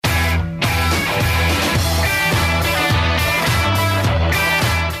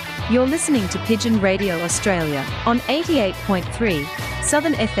You're listening to Pigeon Radio Australia on 88.3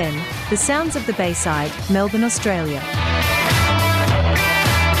 Southern FM, the sounds of the Bayside, Melbourne, Australia.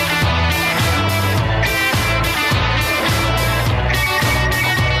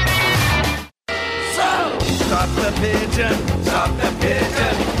 Stop the pigeon, stop the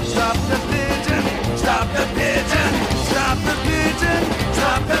pigeon, stop the pigeon, stop the pigeon, stop the pigeon,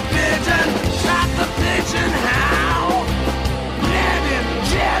 stop the pigeon, stop the pigeon, how? Nab him,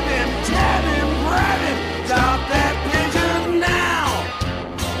 jab him, tab him, grab him, stop that pigeon now!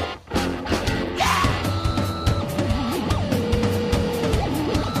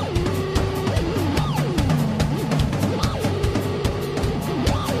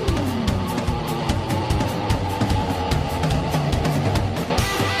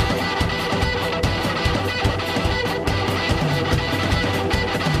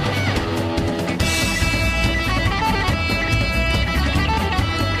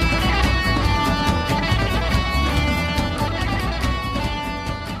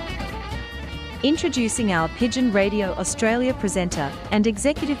 Introducing our Pigeon Radio Australia presenter and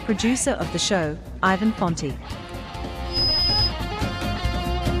executive producer of the show, Ivan Fonte.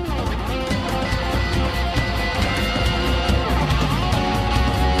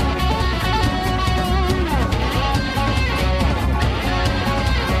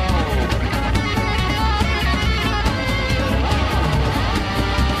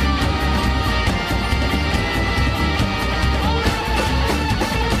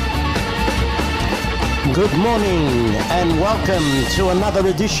 Good morning and welcome to another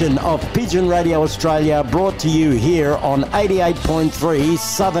edition of Pigeon Radio Australia, brought to you here on 88.3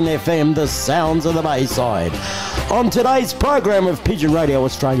 Southern FM, the sounds of the Bayside. On today's program of Pigeon Radio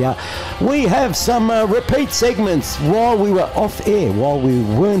Australia, we have some repeat segments while we were off air, while we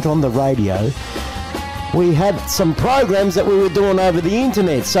weren't on the radio. We had some programs that we were doing over the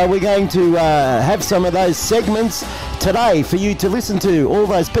internet, so we're going to have some of those segments today for you to listen to. All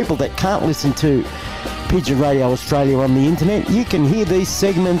those people that can't listen to Pigeon Radio Australia on the internet, you can hear these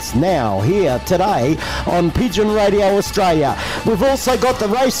segments now, here, today, on Pigeon Radio Australia. We've also got the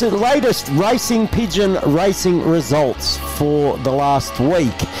latest racing pigeon racing results for the last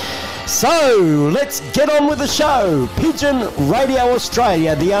week. So, let's get on with the show. Pigeon Radio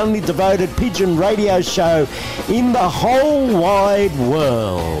Australia, the only devoted pigeon radio show in the whole wide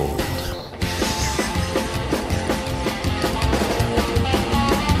world.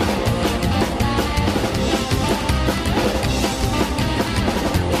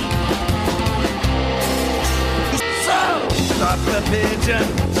 Pigeon,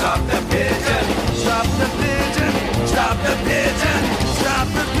 stop the pigeon, stop the pigeon, stop the pigeon, stop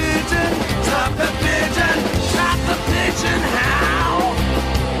the pigeon, stop the pigeon, stop the pigeon, how?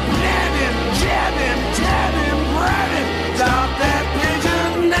 Nab him, jab him, tab him, grab him, stop that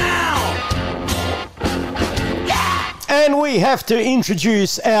pigeon now! Yeah! And we have to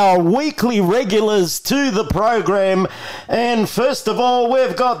introduce our weekly regulars to the program. And first of all,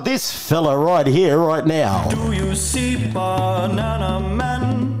 we've got this fella right here, right now. Do you see Banana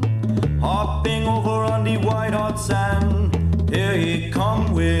Man hopping over on the white hot sand? Here he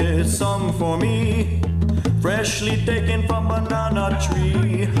come with some for me, freshly taken from banana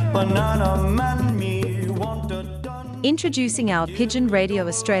tree. Banana Man, me want a done. Introducing our Pigeon Radio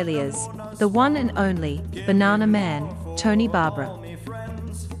Australia's, the one and only Banana Man, Tony Barbara.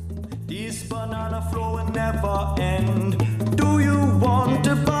 This banana flow will never end. Do you want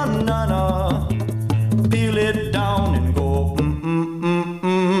a banana? Peel it down and go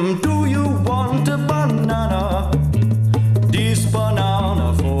Do you want a banana? This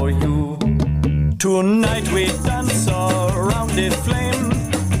banana for you. Tonight we dance around the flame.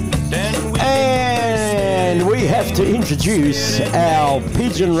 Then we have to introduce our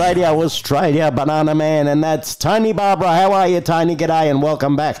Pigeon Radio Australia Banana Man, and that's Tony Barbara. How are you, Tony? G'day and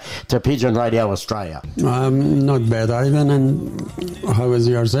welcome back to Pigeon Radio Australia. Not bad, Ivan, and how is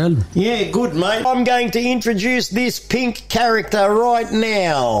yourself? Yeah, good, mate. I'm going to introduce this pink character right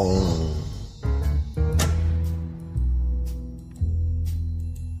now.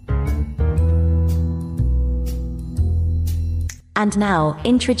 And now,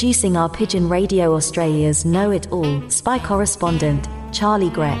 introducing our Pigeon Radio Australia's know-it-all spy correspondent, Charlie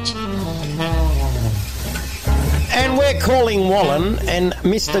Gretsch. And we're calling Wallen and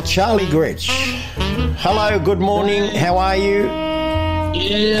Mr. Charlie Gretsch. Hello, good morning, how are you?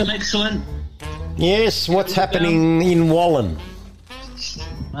 Yeah, I'm excellent. Yes, what's happening in Wallen?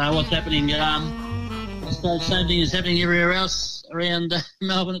 What's happening? I suppose same thing is happening everywhere else around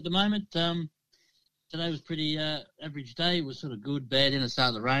Melbourne at the moment. Today was pretty average day. It was sort of good, bad, and it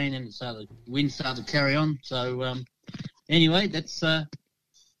started to rain, and the wind started to carry on. So anyway, that's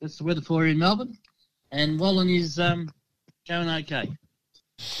That's the weather for you in Melbourne. And Wallen is going okay.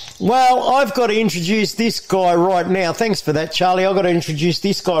 Well, I've got to introduce this guy right now. Thanks for that, Charlie. I've got to introduce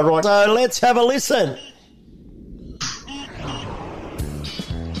this guy right now. So let's have a listen.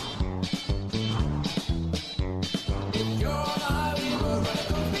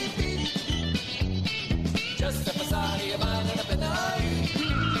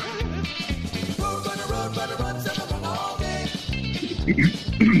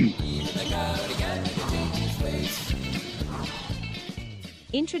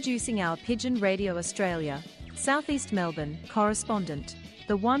 Introducing our Pigeon Radio Australia, Southeast Melbourne correspondent,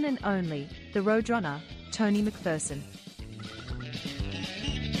 the one and only, the Roadrunner, Tony McPherson.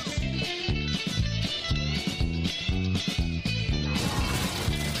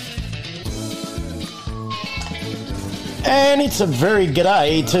 And it's a very good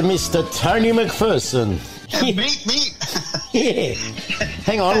day to Mr. Tony McPherson. Me. Yeah.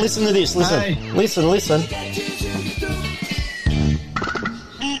 Hang on, listen to this. Listen. Hey. Listen.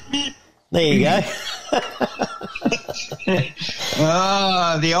 There you go.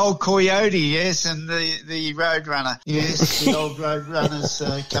 The old coyote, yes, and the roadrunner. Yes, the old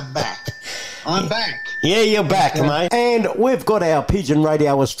roadrunners come back. I'm back. Yeah, you're back, mate. And we've got our Pigeon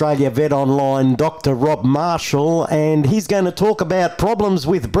Radio Australia vet online, Dr. Rob Marshall, and he's going to talk about problems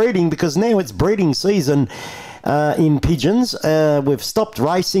with breeding because now it's breeding season in pigeons. We've stopped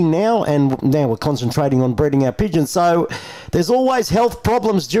racing now, and now we're concentrating on breeding our pigeons. So there's always health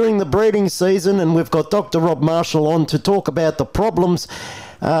problems during the breeding season, and we've got Dr. Rob Marshall on to talk about the problems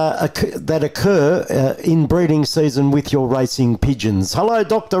that occur in breeding season with your racing pigeons. Hello,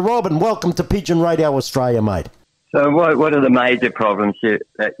 Dr. Rob, and welcome to Pigeon Radio Australia, mate. So what are the major problems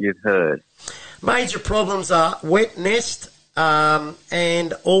that you've heard? Major problems are wet nest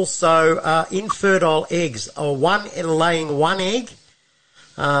and also infertile eggs, or one laying one egg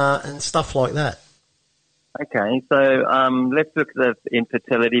and stuff like that. Okay, so let's look at the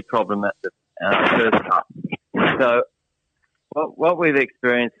infertility problem at the first up. So what we've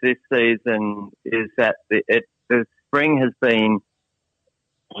experienced this season is that the spring has been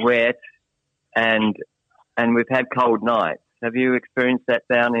wet and we've had cold nights. Have you experienced that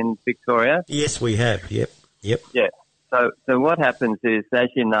down in Victoria? Yes, we have. Yep. Yeah. So what happens is, as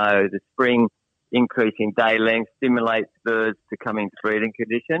you know, the spring increasing day length stimulates birds to come into breeding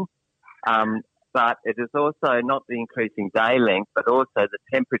condition. But it is also not the increasing day length, but also the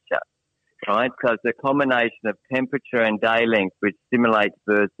temperature, right? So it's a combination of temperature and day length which stimulates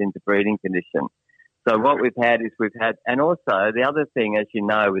birds into breeding condition. So what we've had, and also the other thing, as you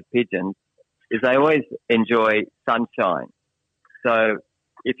know, with pigeons, is they always enjoy sunshine. So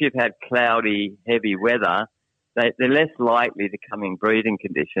if you've had cloudy, heavy weather, they're less likely to come in breeding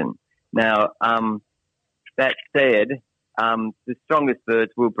condition. Now, that said, the strongest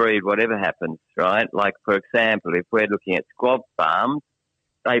birds will breed whatever happens, right? Like, for example, if we're looking at squab farms,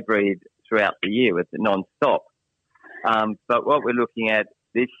 they breed throughout the year with non-stop. But what we're looking at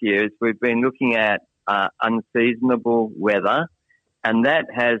this year is we've been looking at unseasonable weather, and that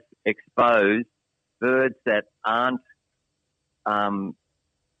has exposed birds that aren't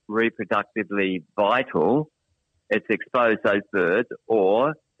reproductively vital. It's exposed those birds,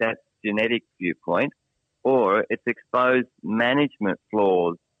 or that's genetic viewpoint, or it's exposed management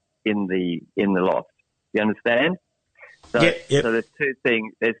flaws in the loft. You understand? So, Yep. So there's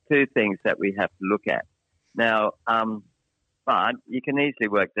two things that we have to look at. Now, but you can easily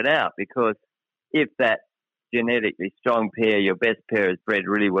work that out, because if that genetically strong pair, your best pair, has bred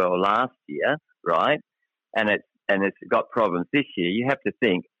really well last year, right, and it's got problems this year, you have to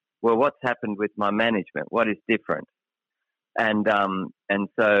think, well, what's happened with my management? What is different? And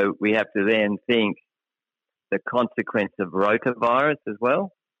so we have to then think the consequence of rotavirus as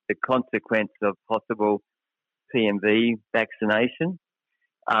well, the consequence of possible PMV vaccination,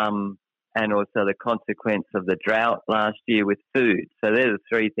 and also the consequence of the drought last year with food. So they're the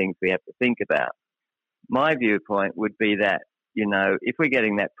three things we have to think about. My viewpoint would be that, you know, if we're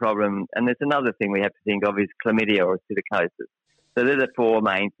getting that problem, and there's another thing we have to think of is chlamydia or psittacosis. So they're the four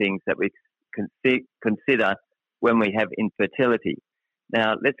main things that we consider when we have infertility.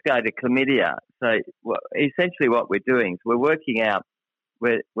 Now, let's go to chlamydia. So essentially what we're doing is we're working out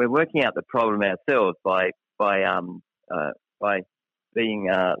the problem ourselves by being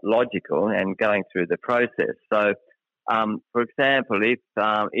logical and going through the process. So, for example,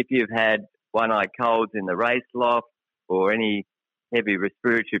 if you've had one-eyed colds in the race loft or any heavy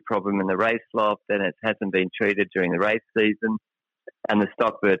respiratory problem in the race loft and it hasn't been treated during the race season and the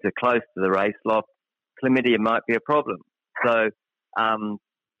stock birds are close to the race loft, chlamydia might be a problem. So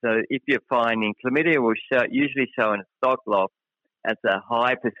if you're finding chlamydia will usually show in a stock loft that's a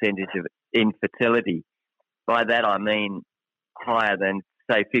high percentage of infertility. By that I mean higher than,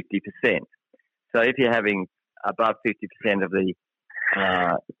 say, 50%. So if you're having above 50% of the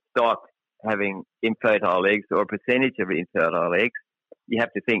stock having infertile eggs or a percentage of infertile eggs, you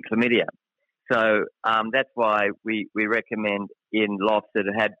have to think chlamydia. So that's why we recommend in lofts that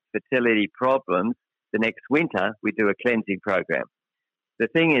have had fertility problems, the next winter we do a cleansing program. The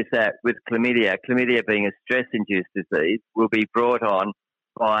thing is that with chlamydia being a stress-induced disease, will be brought on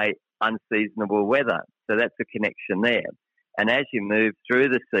by unseasonable weather. So that's a connection there. And as you move through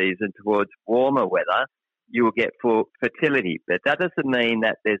the season towards warmer weather, you will get full fertility. But that doesn't mean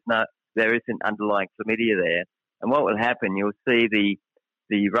that there isn't underlying chlamydia there. And what will happen, you'll see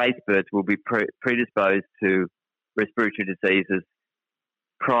the race birds will be predisposed to respiratory diseases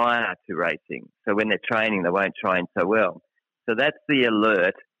prior to racing. So when they're training, they won't train so well. So that's the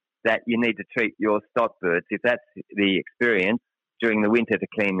alert that you need to treat your stock birds, if that's the experience, during the winter to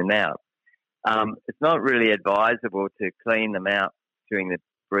clean them out. It's not really advisable to clean them out during the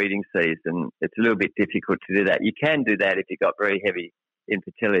breeding season. It's a little bit difficult to do that. You can do that if you've got very heavy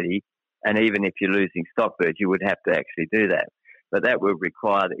infertility, and even if you're losing stock birds, you would have to actually do that. But that would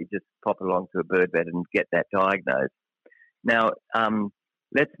require that you just pop along to a bird vet and get that diagnosed. Now,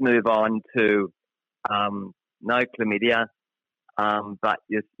 let's move on to no chlamydia, but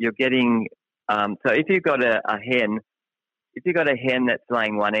you're getting. So if you've got a hen that's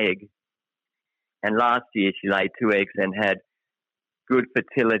laying one egg, and last year she laid 2 eggs and had good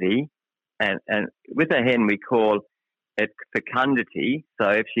fertility, and with a hen we call it fecundity. So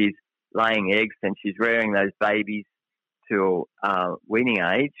if she's laying eggs and she's rearing those babies till weaning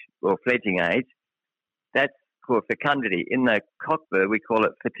age or fledging age, that's called fecundity. In the cockbird, we call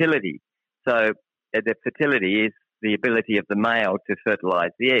it fertility. So the fertility is the ability of the male to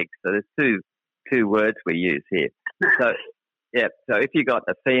fertilize the eggs. So there's two words we use here. So so if you got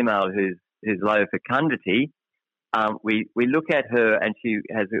a female who's low fecundity, we look at her and she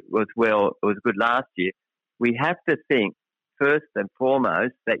was good last year. We have to think first and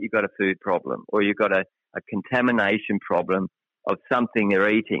foremost that you've got a food problem or you've got a contamination problem of something they're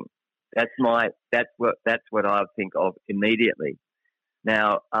eating. That's what I think of immediately.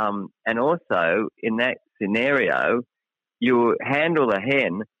 Now, and also in that scenario, you handle the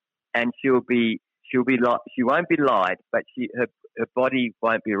hen, and she won't be light, but her body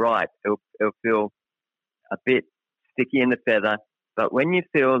won't be right. It'll feel a bit sticky in the feather. But when you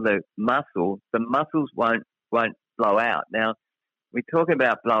feel the muscles won't blow out. Now, we talk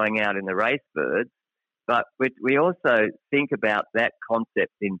about blowing out in the race birds, but we also think about that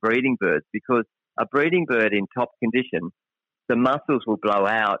concept in breeding birds, because a breeding bird in top condition, the muscles will blow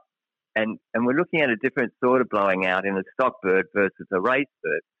out, and we're looking at a different sort of blowing out in a stock bird versus a race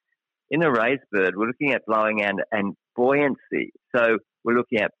bird. In a race bird, we're looking at blowing out and buoyancy. So we're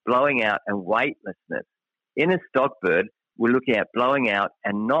looking at blowing out and weightlessness. In a stock bird, we're looking at blowing out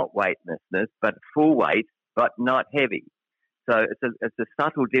and not weightlessness, but full weight, but not heavy. So it's a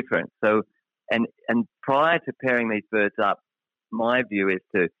subtle difference. So, and prior to pairing these birds up, my view is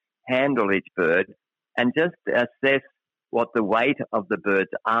to handle each bird and just assess what the weight of the birds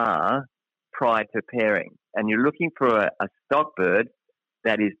are prior to pairing. And you're looking for a stock bird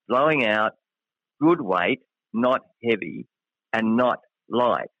that is blowing out good weight, not heavy, and not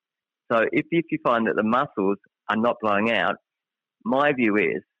light. So if you find that the muscles are not blowing out, my view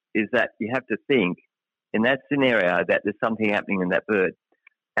is that you have to think in that scenario that there's something happening in that bird.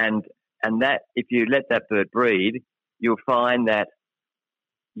 And that if you let that bird breed, you'll find that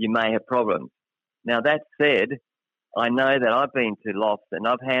you may have problems. Now, that said, I know that I've been to lofts and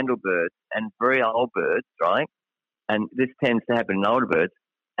I've handled birds, and very old birds, right? And this tends to happen in older birds,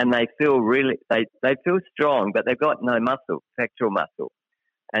 and they feel they feel strong, but they've got no muscle, pectoral muscle,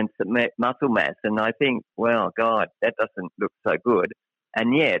 and some muscle mass. And I think, well, God, that doesn't look so good.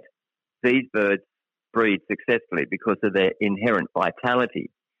 And yet, these birds breed successfully because of their inherent vitality.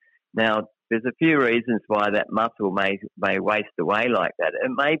 Now, there's a few reasons why that muscle may waste away like that.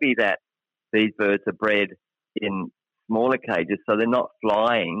 It may be that these birds are bred in smaller cages, so they're not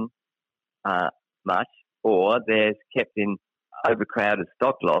flying much, or they're kept in overcrowded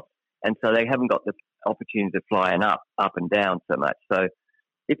stock lofts, and so they haven't got the opportunity to fly up and down so much. So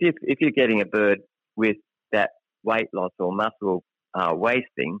if you're getting a bird with that weight loss or muscle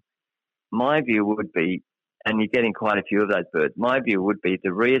wasting, my view would be, and you're getting quite a few of those birds, my view would be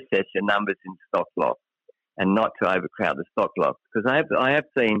to reassess your numbers in stock lofts and not to overcrowd the stock lofts, because I have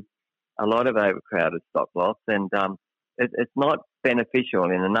seen a lot of overcrowded stock lofts, and it's not beneficial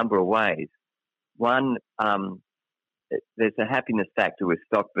in a number of ways. One, there's a happiness factor with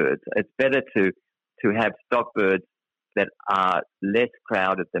stock birds. It's better to have stock birds that are less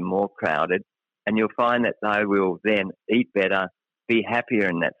crowded than more crowded, and you'll find that they will then eat better, be happier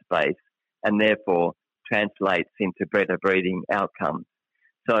in that space, and therefore translates into better breeding outcomes.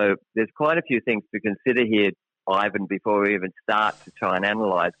 So there's quite a few things to consider here, Ivan, before we even start to try and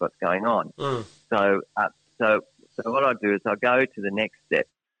analyse what's going on. So what I'll do is I'll go to the next step.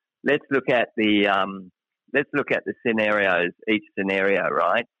 Let's look at the scenarios, each scenario,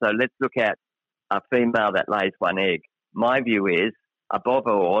 right? So let's look at a female that lays one egg. My view is, above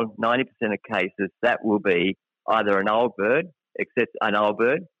all, 90% of cases, that will be either an old bird,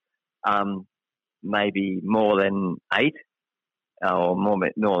 maybe more than 8 or more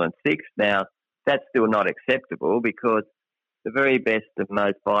than 6. Now, that's still not acceptable because the very best and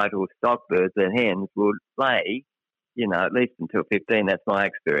most vital stock birds, the hens, will lay, at least until 15. That's my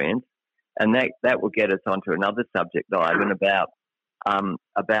experience. And that will get us onto another subject, Ivan, about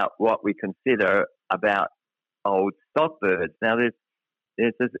what we consider about old stock birds. Now,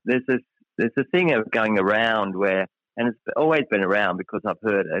 there's a thing of going around where, and it's always been around because I've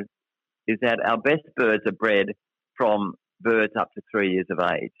heard it, is that our best birds are bred from birds up to 3 years of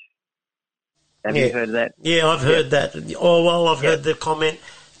age. Have you heard of that? Yeah, I've heard that. I've heard the comment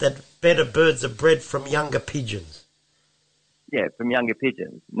that better birds are bred from younger pigeons. Yeah, from younger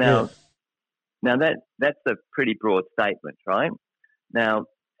pigeons. Now that's a pretty broad statement, right? Now,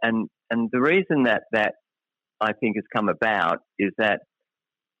 and the reason that I think has come about is that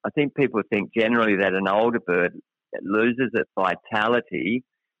I think people think generally that an older bird loses its vitality,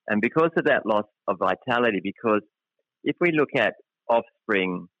 and because of that loss of vitality, because if we look at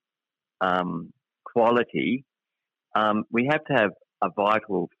offspring quality, we have to have a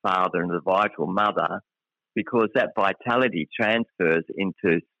vital father and a vital mother, because that vitality transfers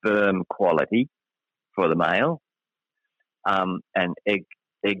into sperm quality for the male and egg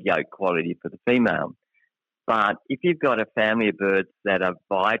yolk quality for the female. But if you've got a family of birds that are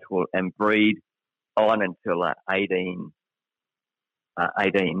vital and breed on until 18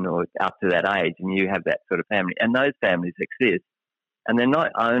 or up to that age, and you have that sort of family, and those families exist, and they're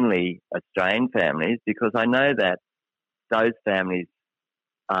not only Australian families, because I know that those families,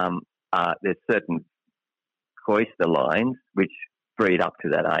 there's certain cloister lines which breed up to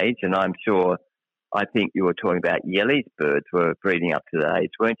that age, and I think you were talking about Yellie's birds were breeding up to that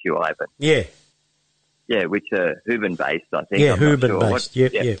age, weren't you, Ivan? Yeah. Yeah, which are Houben-based, I think. Yeah, Houben-based.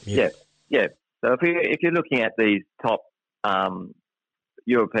 Yeah. So if you're looking at these top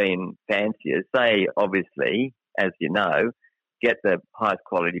European fanciers, they obviously, as you know, get the highest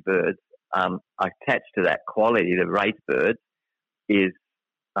quality birds. Attached to that quality, the race birds, is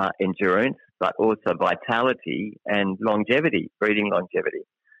endurance, but also vitality and longevity, breeding longevity.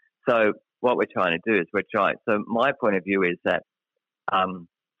 So what we're trying to do is so my point of view is that,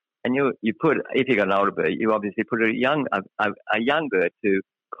 and you put, if you've got an older bird, you obviously put a young bird to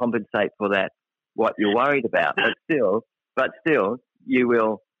compensate for that, what you're worried about. But still, you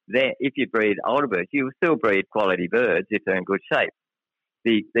will then, if you breed older birds, you will still breed quality birds if they're in good shape.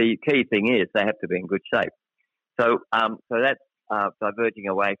 The key thing is they have to be in good shape. So that's diverging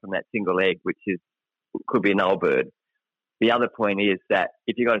away from that single egg, which could be an old bird. The other point is that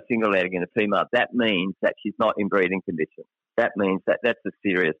if you've got a single egg in a female, that means that she's not in breeding condition. That means that that's a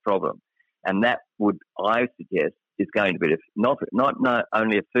serious problem. And that would, I suggest, is going to be not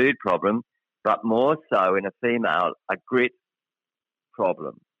only a food problem, but more so in a female, a grit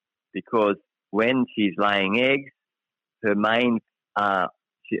problem. Because when she's laying eggs, her main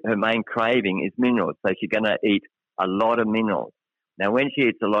craving is minerals. So she's going to eat a lot of minerals. Now, when she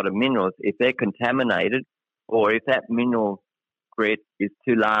eats a lot of minerals, if they're contaminated, or if that mineral grit is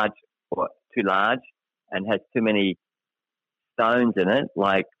too large and has too many stones in it,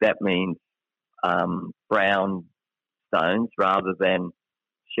 like that means brown stones rather than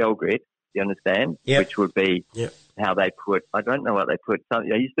shell grit, you understand? Yep. Which would be how they put, I don't know what they put,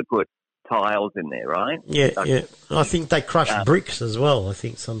 they used to put tiles in there, right? Yeah, yeah. I think they crush bricks as well, I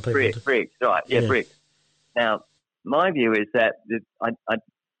think some people do. Bricks, right, yeah, bricks. Now, my view is that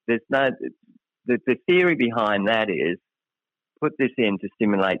the theory behind that is put this in to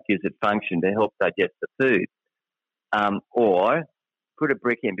stimulate gizzard function to help digest the food, or put a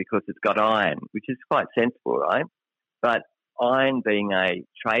brick in because it's got iron, which is quite sensible, right? But iron being a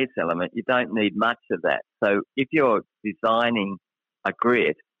trace element, you don't need much of that. So if you're designing a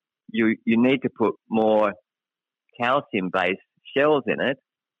grit, you need to put more calcium-based shells in it,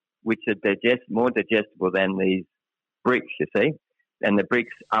 which are more digestible than these bricks, you see, and the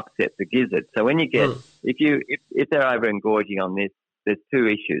bricks upset the gizzard. So when you get, if they're over-engorging on this, there's two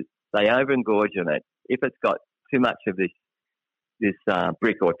issues. They over-engorge on it. If it's got too much of this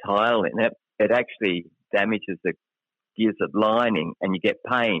brick or tile in it, it actually damages gizzard lining, and you get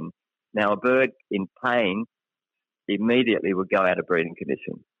pain. Now, a bird in pain immediately will go out of breeding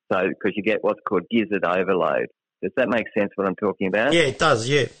condition. So, because you get what's called gizzard overload. Does that make sense what I'm talking about? Yeah, it does,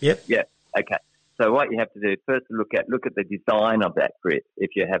 yeah. Yep. Yeah, okay. So what you have to do is first look at the design of that grit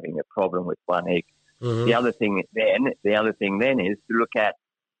if you're having a problem with one egg. Mm-hmm. The other thing then is to look at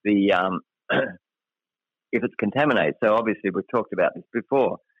the if it's contaminated. So obviously we've talked about this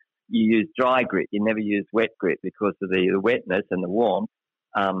before. You use dry grit. You never use wet grit because of the wetness and the warmth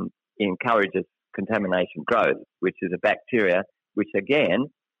encourages contamination growth, which is a bacteria, which again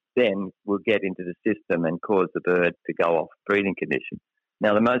then will get into the system and cause the bird to go off breeding condition.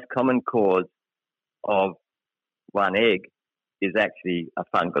 Now, the most common cause of one egg is actually a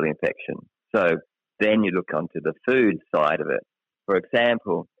fungal infection. So then you look onto the food side of it. For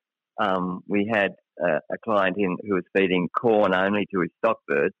example, we had a client who was feeding corn only to his stock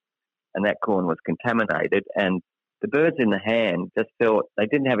birds, and that corn was contaminated, and the birds in the hand just felt they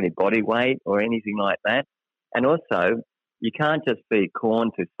didn't have any body weight or anything like that. And also, you can't just feed corn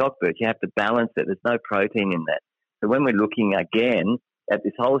to stock birds. You have to balance it. There's no protein in that. So when we're looking again at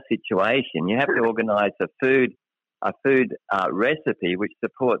this whole situation, you have to organise a food recipe which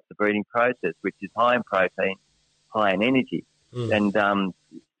supports the breeding process, which is high in protein, high in energy. And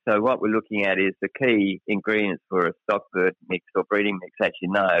so what we're looking at is the key ingredients for a stock bird mix or breeding mix, as you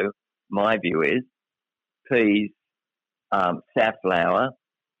know, my view is peas, safflower,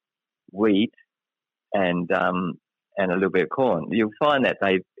 wheat, and a little bit of corn. You'll find that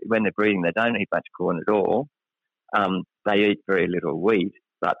when they're breeding, they don't eat much corn at all. They eat very little wheat,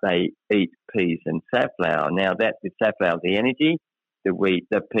 but they eat peas and safflower. Now, the safflower is the energy,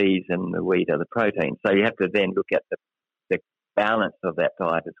 the peas and the wheat are the protein. So you have to then look at the balance of that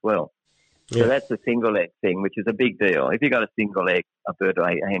diet as well. Yeah. So that's the single egg thing, which is a big deal. If you've got a single egg, a bird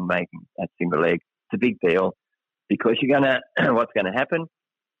hen making a single egg, it's a big deal because what's going to happen,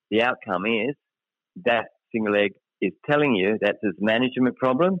 the outcome is that single egg is telling you that's a management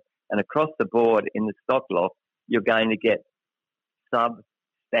problem, and across the board in the stock lot, you're going to get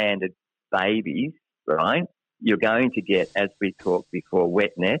substandard babies, right? You're going to get, as we talked before,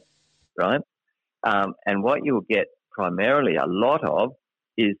 wetness, right? And what you'll get primarily a lot of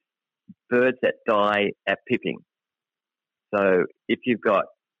is birds that die at pipping. So if you've got,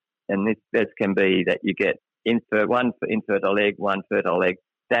 and this can be that you get one infertile egg, one fertile egg,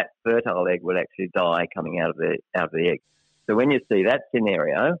 that fertile egg will actually die coming out of the egg. So when you see that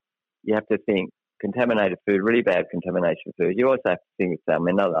scenario, you have to think contaminated food, really bad contamination food. You also have to think of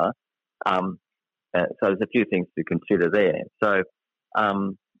salmonella. So there's a few things to consider there. So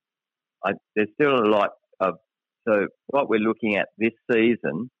there's still a lot of. So what we're looking at this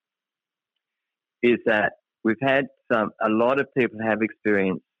season is that we've had a lot of people have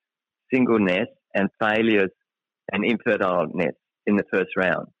experienced single nests and failures and infertile nests in the first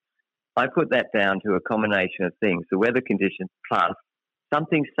round. I put that down to a combination of things, the weather conditions plus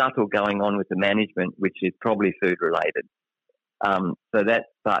something subtle going on with the management, which is probably food related. But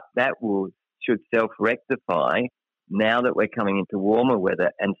that should self-rectify now that we're coming into warmer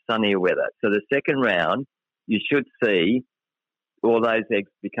weather and sunnier weather. So the second round, you should see all those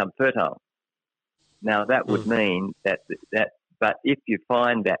eggs become fertile. Now that would mean that, but if you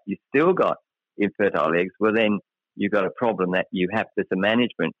find that you still got infertile eggs, well then you've got a problem that there's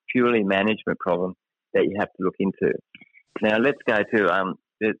a purely management problem that you have to look into. Now let's go to,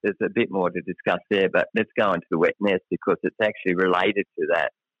 there's a bit more to discuss there, but let's go into the wet nest because it's actually related to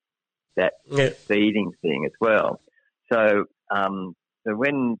that feeding thing as well. So,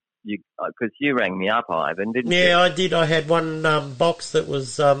 when because you rang me up, Ivan, didn't you? Yeah, I did. I had one box that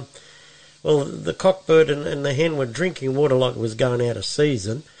was, the cockbird and the hen were drinking water like it was going out of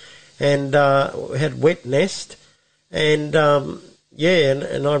season, and had wet nest, and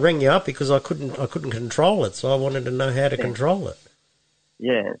and I rang you up because I couldn't control it, so I wanted to know how to control it.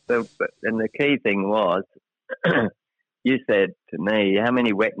 Yeah. So, and the key thing was, you said to me, how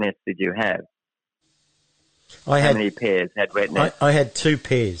many wet nests did you have? How many pairs had wet nests? I had 2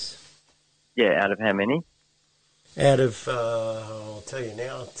 pairs. Yeah, out of how many? Out of, I'll tell you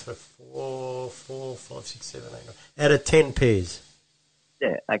now, 4, 5, 6, 7, 8, 9. Out of 10 pairs.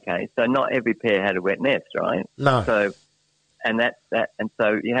 Yeah, okay. So not every pair had a wet nest, right? No. So, and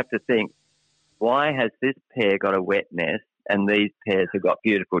so you have to think, why has this pair got a wet nest and these pairs have got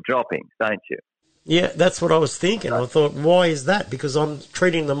beautiful droppings, don't you? Yeah, that's what I was thinking. I thought, why is that? Because I'm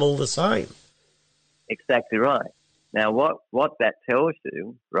treating them all the same. Exactly right. Now, what that tells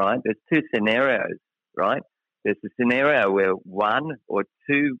you, right, there's 2 scenarios, right? There's a scenario where 1 or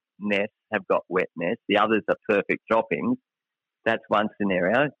 2 nests have got wet nests. The others are perfect droppings. That's one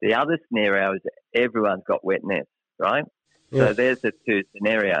scenario. The other scenario is everyone's got wet nests, right? Yeah. So there's the two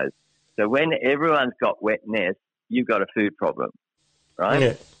scenarios. So when everyone's got wet nests, you've got a food problem,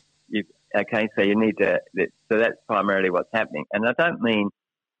 right? Yeah. Okay, so you need to. So that's primarily what's happening. And I don't mean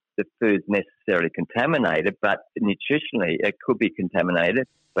the food's necessarily contaminated, but nutritionally it could be contaminated.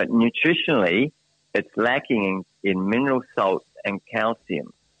 But nutritionally, it's lacking in mineral salts and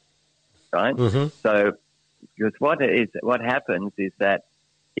calcium, right? Mm-hmm. So, because what happens is that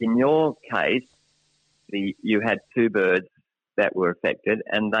in your case, you had two birds that were affected,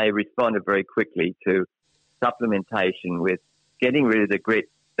 and they responded very quickly to supplementation with getting rid of the grit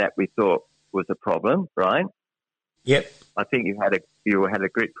that we thought was a problem, right? Yep. I think you had a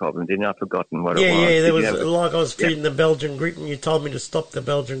grit problem, didn't you? I've forgotten what it was. Yeah, there was like I was feeding the Belgian grit, and you told me to stop the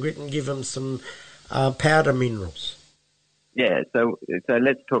Belgian grit and give them some powder minerals. Yeah, so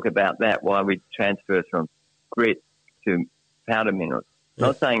let's talk about that, why we transfer from grit to powder minerals. Yeah.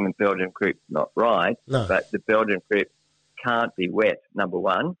 Not saying the Belgian grit's not right, No. but the Belgian grit can't be wet, number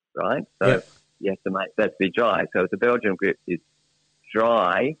one, right? So Yep. you have to make that be dry. So if the Belgian grit is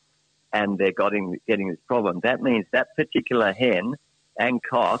dry and they're getting this problem, that means that particular hen and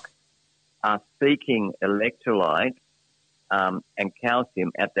cock are seeking electrolyte and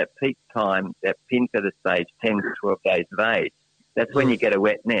calcium at that peak time, that pin feather stage, 10 to 12 days of age. That's when you get a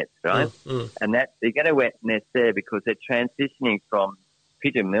wet nest, right? And that you get a wet nest there because they're transitioning from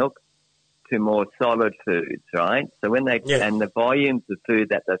pigeon milk to more solid foods, right? So when and the volumes of food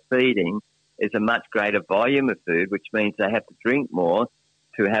that they're feeding is a much greater volume of food, which means they have to drink more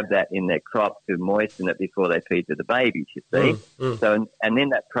to have that in their crop to moisten it before they feed to the babies, you see. So, and in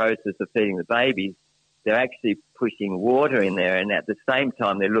that process of feeding the babies, they're actually pushing water in there, and at the same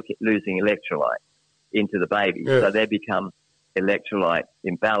time they're losing electrolyte into the babies. Yeah. So they become electrolyte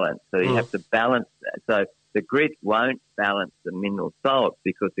imbalanced. So you have to balance that. So the grit won't balance the mineral salts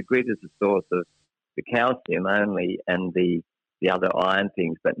because the grit is the source of the calcium only and the other iron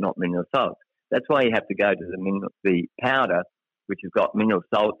things, but not mineral salts. That's why you have to go to the powder, which has got mineral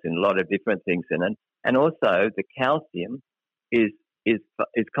salts and a lot of different things in it. And also the calcium is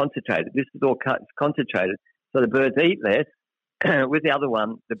concentrated. This is all concentrated. So the birds eat less. With the other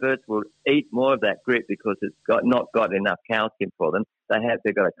one, the birds will eat more of that grit because it's not got enough calcium for them.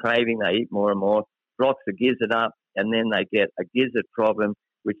 They've got a craving. They eat more and more, blocks the gizzard up, and then they get a gizzard problem,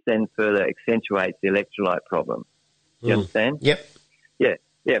 which then further accentuates the electrolyte problem. Do you understand? Yep.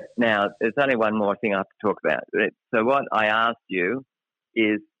 Yeah. Now, there's only one more thing I have to talk about. So what I asked you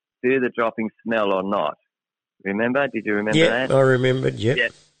is, do the droppings smell or not? Remember? Did you remember that? Yeah, I remembered,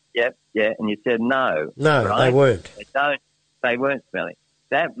 yep. Yep. And you said no. No, right? they weren't. They weren't smelling.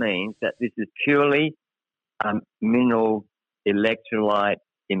 That means that this is purely mineral electrolyte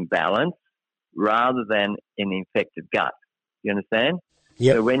imbalance rather than an infected gut. You understand?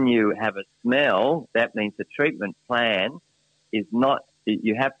 Yep. So when you have a smell, that means the treatment plan is not,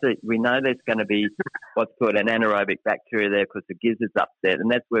 we know there's going to be what's called an anaerobic bacteria there because the gizzard's upset,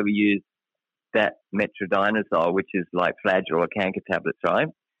 and that's where we use that metronidazole, which is like Flagyl or canker tablets, right?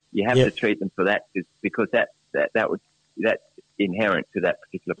 You have to treat them for that because that's inherent to that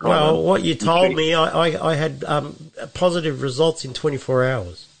particular problem. Well, what you told me, I had positive results in 24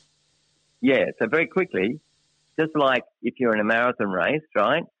 hours. Yeah, so very quickly, just like if you're in a marathon race,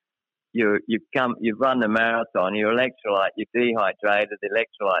 right? You've run the marathon, your electrolyte, you're dehydrated, the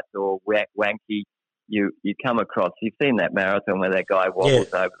electrolytes are all wanky. You come across, you've seen that marathon where that guy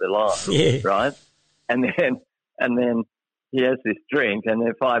wobbles over the line, right? And then he has this drink, and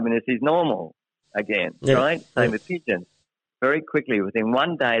then 5 minutes he's normal again, right? Same with pigeons. Very quickly, within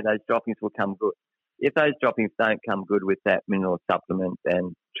 1 day, those droppings will come good. If those droppings don't come good with that mineral supplement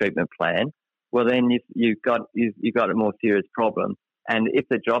and treatment plan, well, then you've got a more serious problem. And if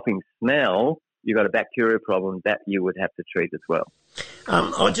the droppings smell, you've got a bacterial problem that you would have to treat as well.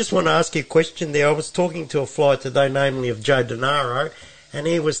 I just want to ask you a question there. I was talking to a fly today, namely of Joe Denaro, and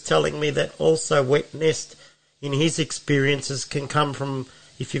he was telling me that also wet nest, in his experiences, can come from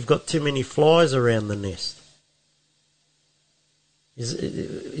if you've got too many flies around the nest.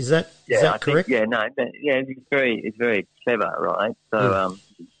 Is that correct? It's very clever, right? So,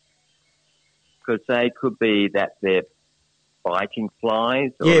 because they could be that they're biting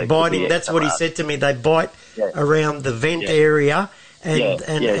flies. Or biting. That's what he said to me. They bite around the vent area, and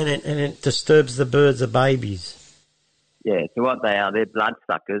it disturbs the birds or babies. Yeah. So what they are, they're blood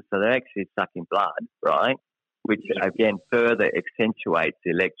suckers. So they're actually sucking blood, right? Which again further accentuates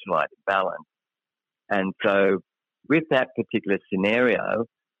the electrolyte balance. And so, with that particular scenario,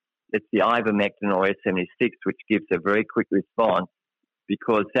 it's the ivermectin or S76, which gives a very quick response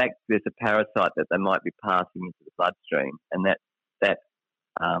because there's a parasite that they might be passing into the bloodstream, and that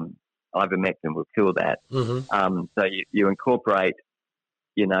ivermectin will kill that. So you incorporate,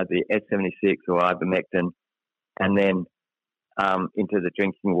 the S76 or ivermectin, and then into the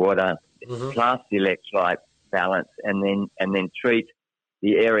drinking water, plus the electrolyte balance, and then treat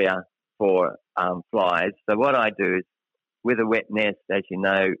the area for flies. So what I do is, with a wet nest, as you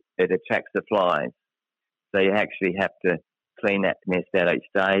know, it attracts the flies. So you actually have to clean that nest out each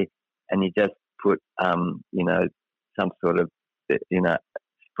day, and you just put, some sort of,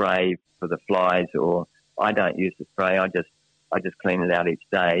 spray for the flies. Or I don't use the spray. I just clean it out each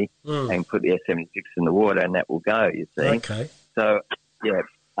day and put the S76 in the water, and that will go. You see. Okay. So yeah.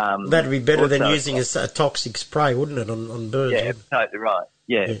 That'd be better than using a toxic spray, wouldn't it, on birds? Yeah, totally right.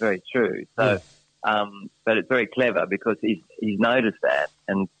 Yeah, very true. So, but it's very clever because he's noticed that,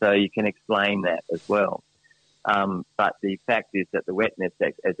 and so you can explain that as well. But the fact is that the wetness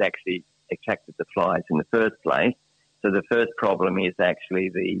has actually attracted the flies in the first place. So the first problem is actually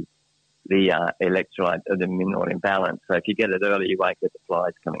the electrolyte or the mineral imbalance. So if you get it early, you won't get the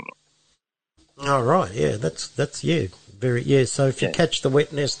flies coming in. Oh, right. Yeah, that's So if you catch the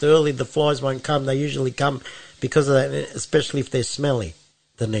wet nest early, the flies won't come. They usually come because of that, especially if they're smelly,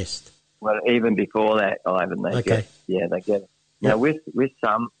 the nest. Well, even before that, Ivan, they get it. Now, with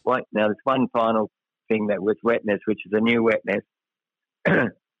some, there's one final thing that with wetness, which is a new wetness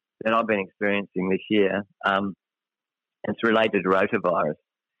that I've been experiencing this year. It's related to rotavirus.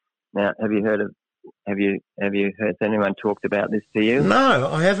 Now, have you heard has anyone talked about this to you? No,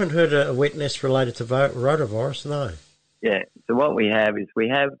 I haven't heard a wetness related to rotavirus. No. Yeah. So what we have is we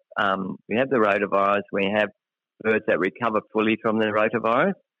have the rotavirus. We have birds that recover fully from the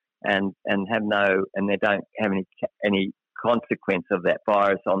rotavirus and they don't have any consequence of that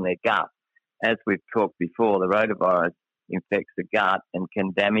virus on their gut. As we've talked before, the rotavirus infects the gut and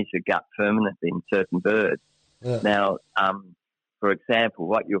can damage the gut permanently in certain birds. Yeah. Now, for example,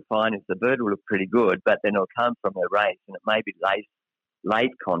 what you'll find is the bird will look pretty good, but then it'll come from a race, and it may be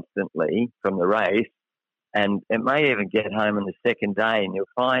late constantly from the race, and it may even get home on the second day, and you'll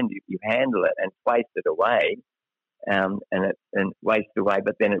find you handle it and it's wasted away, and wasted away,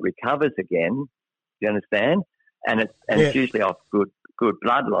 but then it recovers again. Do you understand? And it's usually off good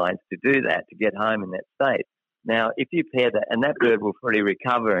bloodlines to do that, to get home in that state. Now, if you pair that, and that bird will fully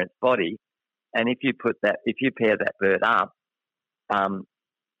recover in its body, and if you pair that bird up,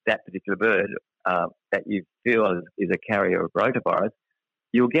 that particular bird that you feel is a carrier of rotavirus,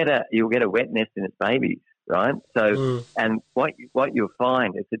 you'll get a wet nest in its babies, right? So, and what you'll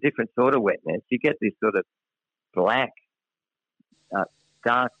find, it's a different sort of wet nest. You get this sort of black,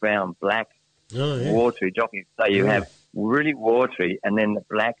 dark brown, black, watery dropping. So you have really watery, and then the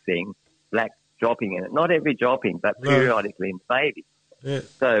black dropping in it. Not every dropping, but periodically in the baby. Yeah.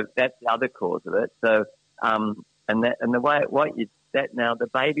 So that's the other cause of it. So, now the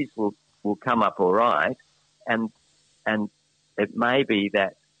babies will come up all right, and it may be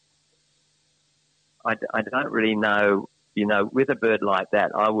that I don't really know. With a bird like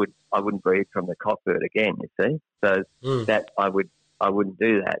that, I wouldn't breed from the cockbird again. You see, so that I wouldn't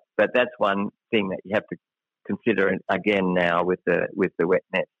do that. But that's one thing that you have to consider again now with the wet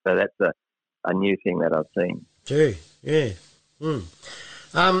net. So that's a new thing that I've seen. Gee, yeah.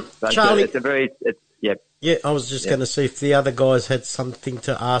 But Charlie, Yeah, I was just going to see if the other guys had something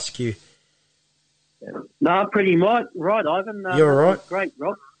to ask you. No, pretty right, Ivan. You're all right? Great,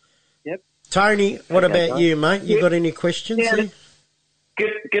 Rob. Yep. Tony, what about you, mate? You got any questions? Yeah.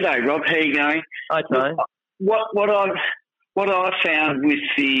 G'day, Rob. How you going? Hi, Tony. What I found with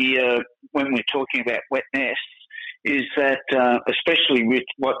the when we're talking about wet nests is that, especially with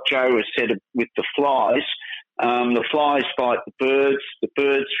what Joe has said with the flies bite the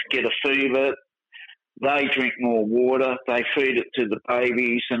birds get a fever, they drink more water, they feed it to the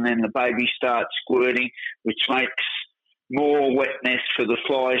babies, and then the baby starts squirting, which makes more wet nests for the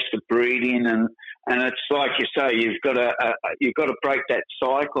flies to breed in, and it's like you say, you've got to break that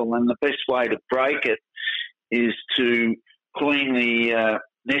cycle, and the best way to break it is to clean the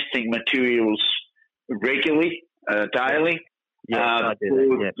nesting materials regularly, daily.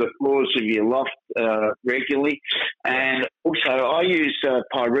 The floors of your loft regularly, and also I use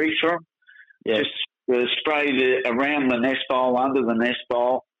pyrethrum, just spray around the nest bowl, under the nest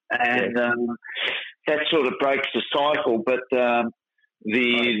bowl, and that sort of breaks the cycle. But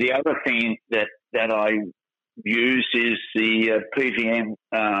the other thing that I use is the PVM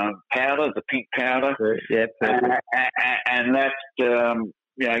powder, the pink powder, and that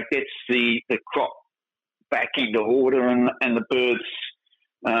gets the crop back into order and the birds.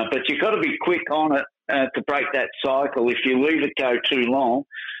 But you've got to be quick on it to break that cycle. If you leave it go too long,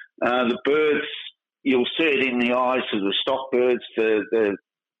 the birds, you'll see it in the eyes of the stock birds, the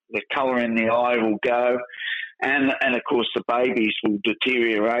the colour in the eye will go, and of course the babies will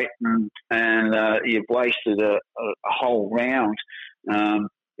deteriorate, and you've wasted a whole round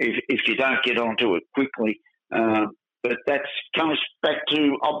if you don't get onto it quickly. But that comes back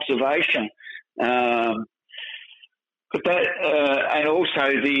to observation. But that, and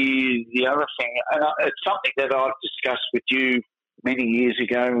also the other thing, and it's something that I've discussed with you many years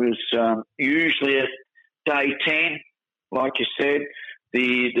ago, was usually at day 10, like you said,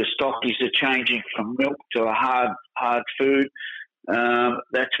 the stockies are changing from milk to a hard food.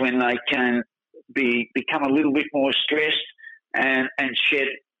 That's when they can become a little bit more stressed and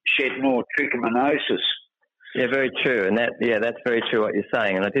shed more trichomoniasis. Yeah, very true, and that's very true what you're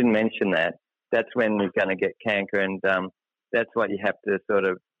saying. And I didn't mention that. That's when we're going to get canker, and that's what you have to sort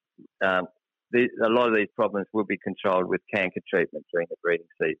of. A lot of these problems will be controlled with canker treatment during the breeding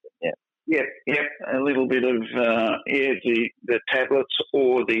season. Yeah. Yep. A little bit of the tablets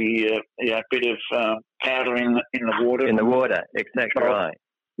or the bit of powder in the water. In the water, exactly right.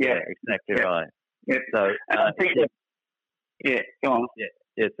 Yeah, exactly right. Yep. So I think go on.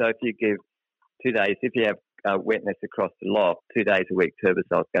 Yeah. So if you give 2 days, if you have wetness across the loft, 2 days a week,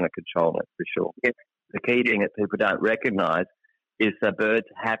 Turbicol is going to control it for sure. Yep. The key thing that people don't recognise is the birds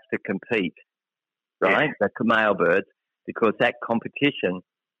have to compete, right? The male birds, because that competition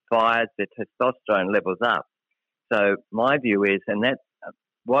fires the testosterone levels up. So my view is, and that's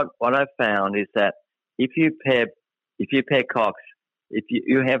what I've found is that if you pair cocks, if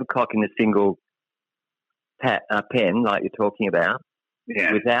you have a cock in a single pen like you're talking about,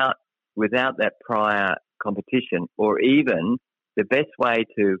 without that prior competition, or even the best way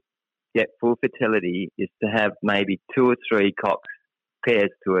to get full fertility is to have maybe 2 or 3 cocks pairs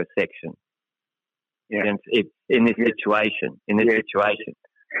to a section. Yeah. In this situation,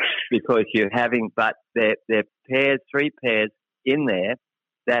 because you're having, but they're pairs, 3 pairs in there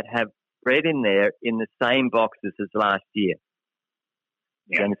that have bred in there in the same boxes as last year.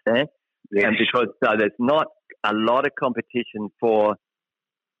 Yeah. You understand? Yes. And because so there's not a lot of competition for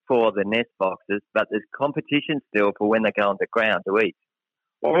the nest boxes, but there's competition still for when they go on the ground to eat.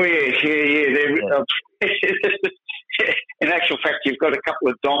 Oh, yeah. In actual fact, you've got a couple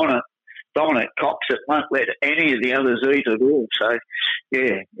of dominant cocks that won't let any of the others eat at all. So,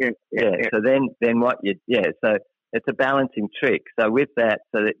 yeah. So then what so it's a balancing trick. So with that,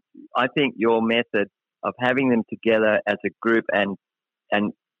 so that I think your method of having them together as a group and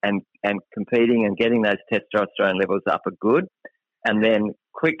competing and getting those testosterone levels up are good, and then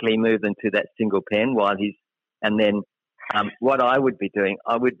quickly move them to that single pen what I would be doing,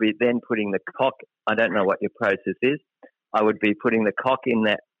 I would be then putting the cock, I don't know what your process is, I would be putting the cock in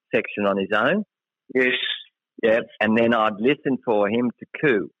that section on his own. Yes. Yeah, and then I'd listen for him to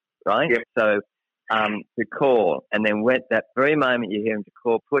coo, right? Yep. So to call, and then when that very moment you hear him to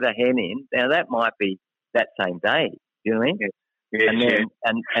call, put a hen in. Now that might be that same day, you know what I mean? Yes.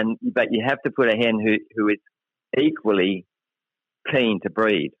 And then but you have to put a hen who is equally keen to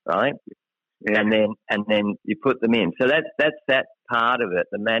breed, right? Yeah. And then you put them in. So that's that part of it,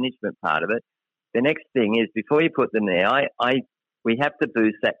 the management part of it. The next thing is before you put them there, we have to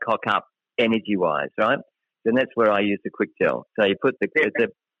boost that cock up energy wise, right? Then that's where I use the quick gel. So you put the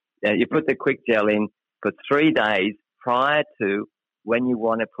quick gel in for 3 days prior to when you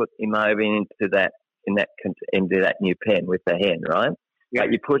want to put him over into that new pen with the hen, right? Yeah.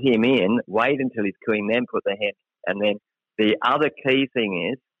 But you put him in, wait until he's cooing, then put the hen. And then the other key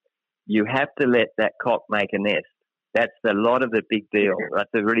thing is you have to let that cock make a nest. That's a lot of the big deal.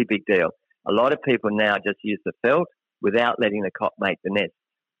 That's a really big deal. A lot of people now just use the felt without letting the cock make the nest.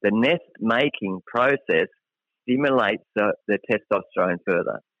 The nest making process stimulates the testosterone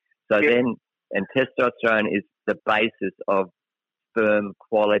further. So then, and testosterone is the basis of sperm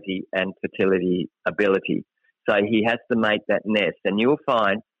quality and fertility ability. So he has to make that nest, and you'll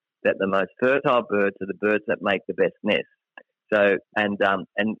find that the most fertile birds are the birds that make the best nest. So, and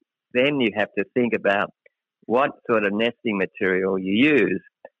then you have to think about what sort of nesting material you use.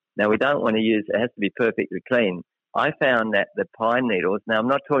 Now, we don't want to use, it has to be perfectly clean. I found that the pine needles, now I'm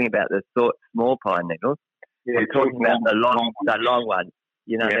not talking about the small pine needles, I'm talking about the long ones.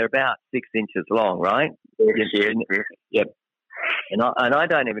 You know, they're about 6 inches long, right? Yep. And I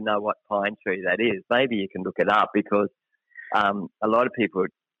don't even know what pine tree that is. Maybe you can look it up because a lot of people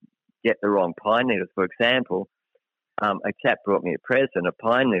get the wrong pine needles. For example, a chap brought me a present of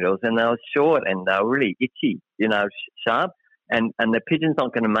pine needles, and they were short and they were really itchy, sharp. And the pigeon's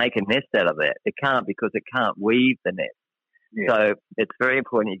not going to make a nest out of that. It can't, because it can't weave the nest. Yeah. So it's very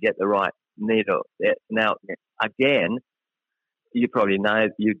important you get the right needle. Now, again, you probably know,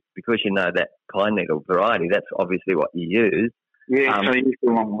 because you know that pine needle variety, that's obviously what you use. Yeah, so you use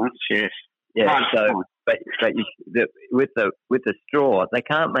the long ones, yes. Yeah, with the straw, they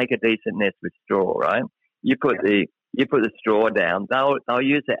can't make a decent nest with straw, right? You put the straw down. They'll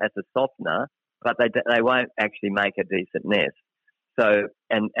use it as a softener, but they won't actually make a decent nest. So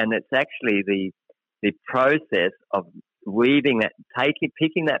and it's actually the process of weaving that,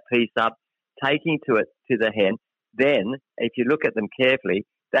 picking that piece up, taking to the hen. Then, if you look at them carefully,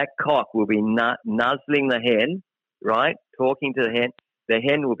 that cock will be nuzzling the hen, right? Talking to the hen. The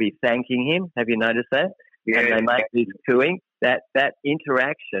hen will be thanking him. Have you noticed that? Yeah. And they make this cooing. That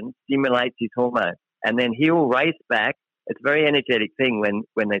interaction stimulates his hormone. And then he'll race back. It's a very energetic thing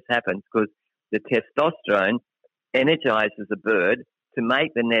when this happens, because the testosterone energizes the bird to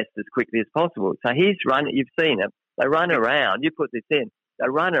make the nest as quickly as possible. So he's running. You've seen it. They run around. You put this in. They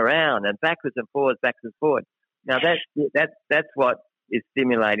run around and backwards and forwards. Now that's what is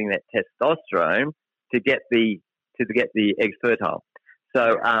stimulating that testosterone to get the eggs fertile.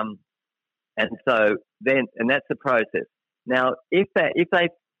 So and that's the process. Now if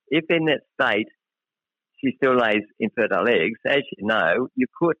in that state she still lays infertile eggs, as you know, you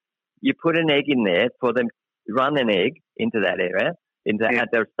put an egg in there for them to run an egg into that area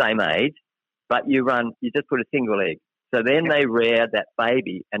at their same age, but you just put a single egg. So then they rear that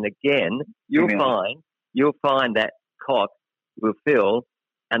baby, and again you'll find that cock will fill,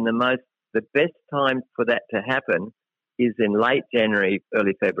 and the best time for that to happen is in late January,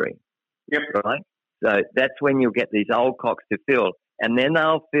 early February. Yep. Right? So that's when you'll get these old cocks to fill, and then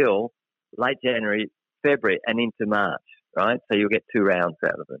they'll fill late January, February, and into March, right? So you'll get 2 rounds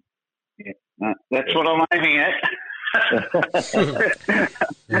out of it. Yeah, that's what I'm aiming at.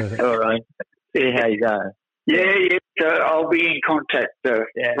 All right. See how you go. Yeah. I'll be in contact,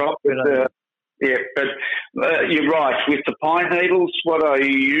 Rob. But you're right. With the pine needles, what I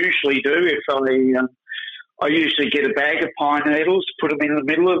usually do, I usually get a bag of pine needles, put them in the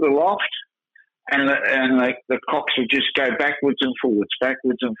middle of the loft, and the cocks will just go backwards and forwards.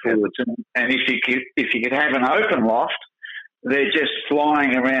 And if you could have an open loft, they're just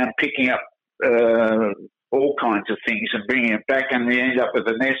flying around picking up all kinds of things and bringing it back, and you end up with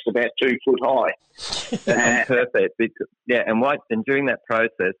a nest about 2 foot high. That's perfect. And during that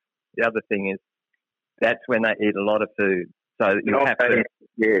process, the other thing is that's when they eat a lot of food. So you have to,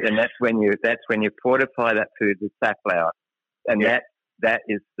 and that's when you fortify that food with safflower, and that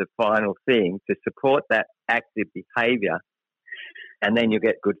is the final thing to support that active behaviour, and then you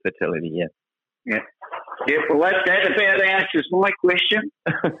get good fertility. Yeah. Well, that about answers my question.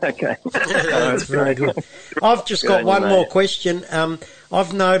 Okay. That's very good. I've just got one more question.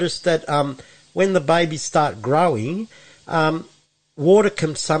 I've noticed that when the babies start growing, water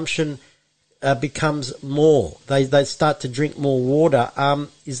consumption becomes more. They start to drink more water.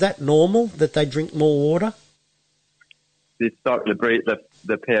 Is that normal that they drink more water? The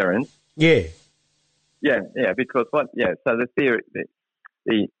parents. Yeah. Yeah. Because So the theory,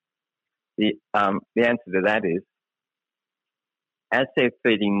 the answer to that is, as they're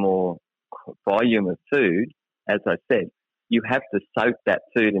feeding more volume of food, as I said, you have to soak that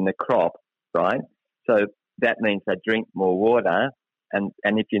food in the crop, right? So that means they drink more water, and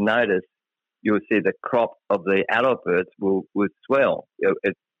if you notice, you'll see the crop of the adult birds will swell.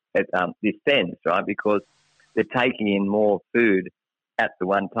 It descends, right? Because they're taking in more food at the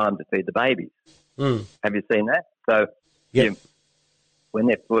one time to feed the babies. Mm. Have you seen that? So when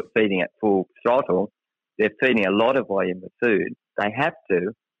they're feeding at full throttle, they're feeding a lot of volume of food. They have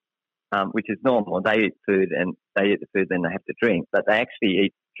to, which is normal. They eat the food, then they have to drink. But they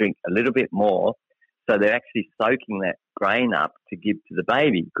actually drink a little bit more. So they're actually soaking that grain up to give to the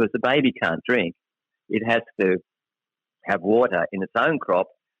baby, because the baby can't drink. It has to have water in its own crop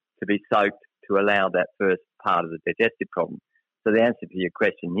to be soaked to allow that first part of the digestive problem. So the answer to your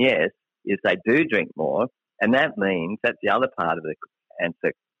question, yes, is they do drink more. And that means, that's the other part of the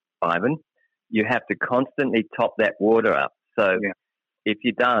answer, Ivan, you have to constantly top that water up. So if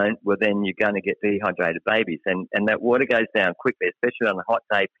you don't, well, then you're going to get dehydrated babies. And that water goes down quickly, especially on a hot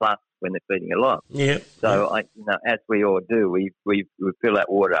day, plus when they're feeding a lot. Yeah. So, as we all do, we fill that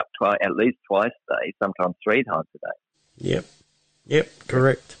water up at least twice a day, sometimes 3 times a day. Yep,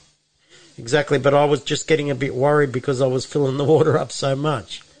 correct. Exactly, but I was just getting a bit worried because I was filling the water up so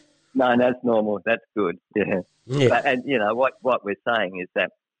much. No, that's normal. That's good. Yeah. But, and what we're saying is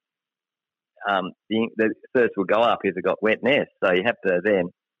that the thirst will go up if they've got wet nests. So you have to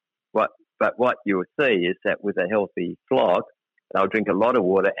then what you'll see is that with a healthy flock, they'll drink a lot of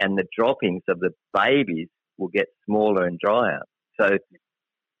water, and the droppings of the babies will get smaller and drier. So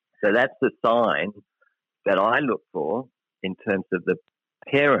that's the sign that I look for in terms of the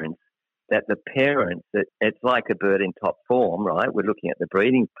parents that the parents, it's like a bird in top form, right? We're looking at the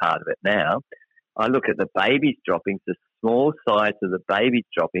breeding part of it now. I look at the baby's droppings, the small size of the baby's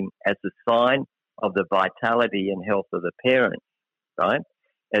dropping as a sign of the vitality and health of the parents, right?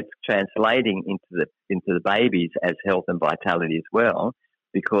 It's translating into the babies as health and vitality as well,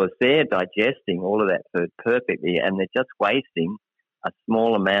 because they're digesting all of that food perfectly and they're just wasting a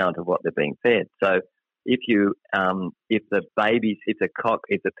small amount of what they're being fed. So if the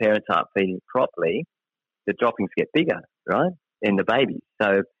parents aren't feeding properly, the droppings get bigger, right, in the babies.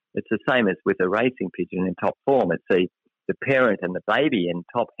 So it's the same as with a racing pigeon in top form. It's the parent and the baby in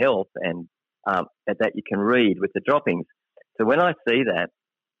top health, and that you can read with the droppings. So when I see that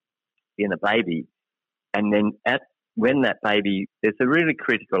in a baby, and then when that baby, there's a really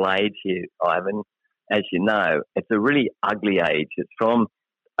critical age here, Ivan, as you know. It's a really ugly age. It's from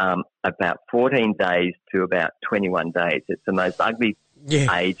about 14 days to about 21 days. It's the most ugly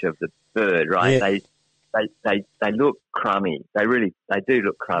age of the bird, right? Yeah. They look crummy. They do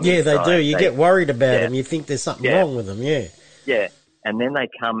look crummy. Yeah, they do. You get worried about them. You think there's something wrong with them, Yeah, and then they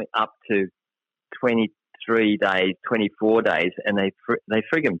come up to 23 days, 24 days, and they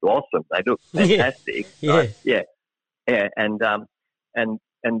friggin' blossom. They look fantastic. Right? Yeah. But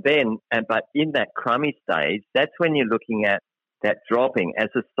in that crummy stage, that's when you're looking at that dropping as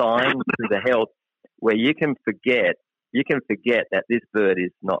a sign to the health, where you can forget that this bird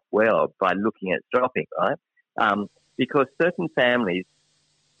is not well by looking at its dropping, right? Because certain families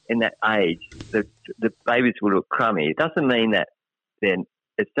in that age, the babies will look crummy. It doesn't mean that then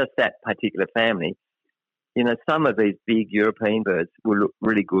it's just that particular family. You know, some of these big European birds will look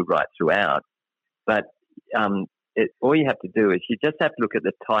really good right throughout, but all you have to do is you just have to look at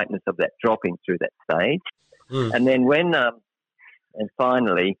the tightness of that dropping through that stage. And then and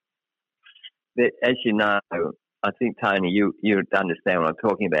finally, as you know, I think, Tony, you understand what I'm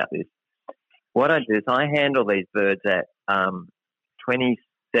talking about this. What I do is I handle these birds at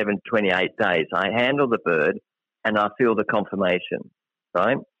 27, 28 days. I handle the bird and I feel the conformation,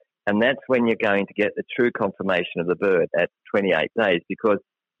 right? And that's when you're going to get the true conformation of the bird at 28 days, because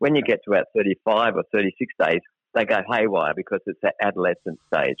when you get to about 35 or 36 days, they go haywire because it's that adolescent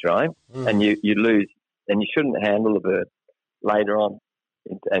stage, right? And you lose, and you shouldn't handle the bird later on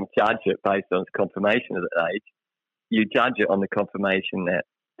and judge it based on its conformation of that age. You judge it on the conformation at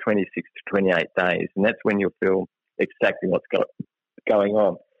 26 to 28 days, and that's when you'll feel exactly what's going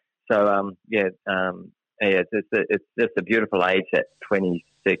on. So, it's just a beautiful age at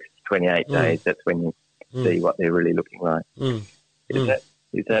 26, 28 days. That's when you see what they're really looking like. Is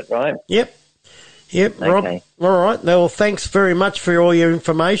that right? Yep, okay. Rob. All right. Well, thanks very much for all your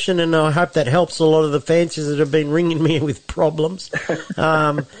information, and I hope that helps a lot of the fanciers that have been ringing me with problems. If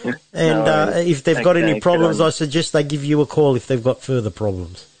they've got any problems, I suggest they give you a call if they've got further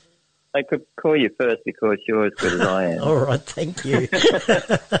problems. I could call you first because you're as good as I am. All right. Thank you.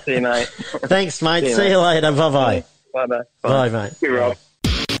 See you, mate. Thanks, mate. See you later. Bye-bye. Bye-bye. Bye, mate. See you, Rob.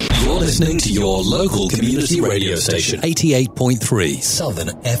 You're listening to your local community radio station, 88.3 Southern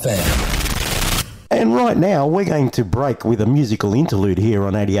FM. And right now, we're going to break with a musical interlude here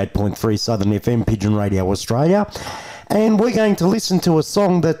on 88.3 Southern FM, Pigeon Radio Australia. And we're going to listen to a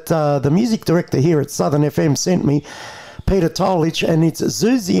song that the music director here at Southern FM sent me, Peter Tolich, and it's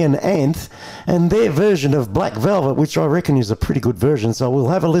Zuzi and Anth and their version of Black Velvet, which I reckon is a pretty good version. So we'll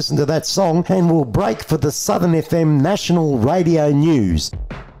have a listen to that song and we'll break for the Southern FM National Radio News.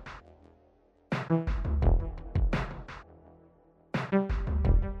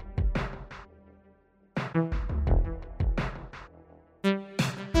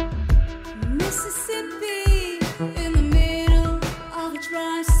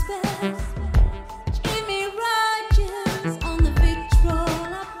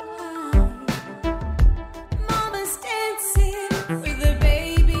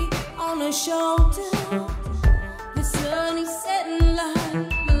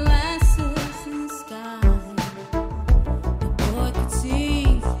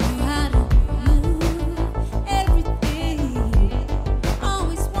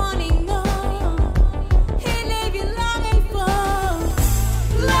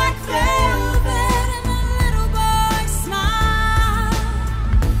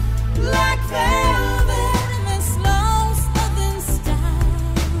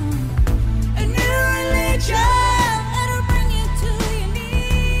 New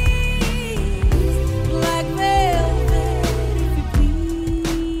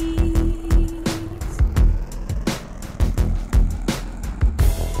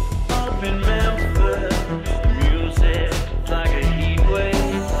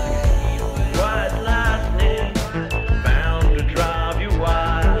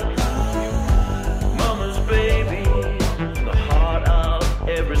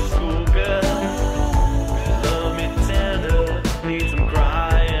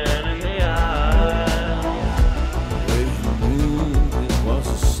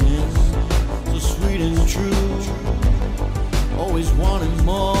wanting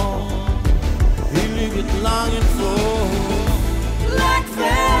more. He lingered longing for black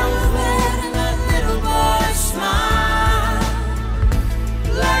velvet and that little boy's smile.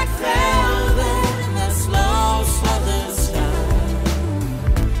 Black velvet and that slow southern style.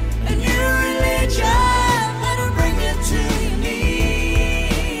 And your religion that'll bring you to your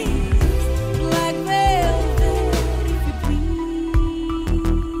knees. Black velvet, if you please.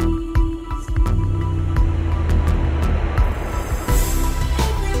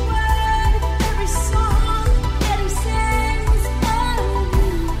 Every word, every song that he sings of you.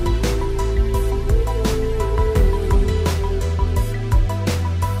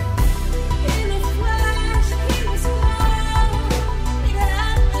 In a flash, he was gone. It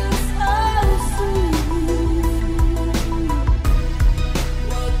happened so soon.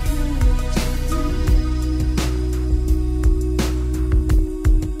 What could you do?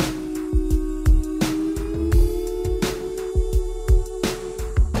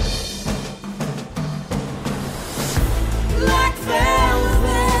 Black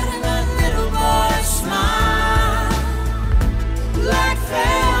velvet and that little boy's smile. Black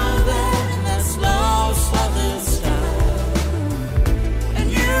velvet and that slow southern style.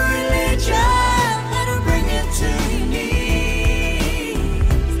 And your religion that'll bring you to your knees.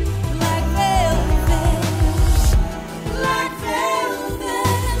 Black velvet. Black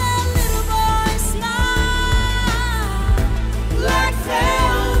velvet and that little boy's smile. Black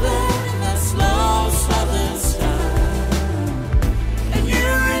velvet and that slow southern style. And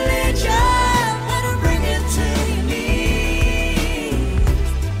your religion that'll bring you to your knees.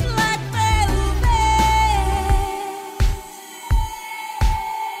 Black velvet.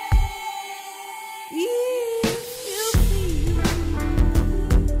 If you please.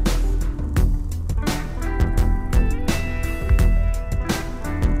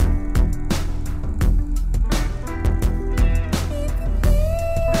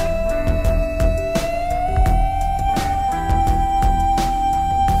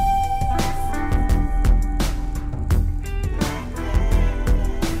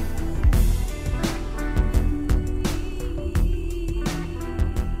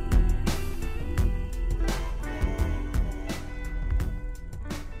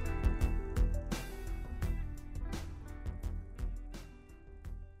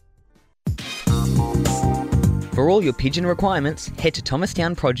 For all your pigeon requirements, head to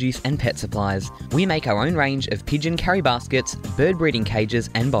Thomastown Produce and Pet Supplies. We make our own range of pigeon carry baskets, bird breeding cages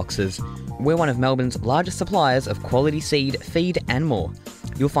and boxes. We're one of Melbourne's largest suppliers of quality seed, feed and more.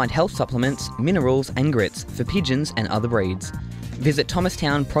 You'll find health supplements, minerals and grits for pigeons and other breeds. Visit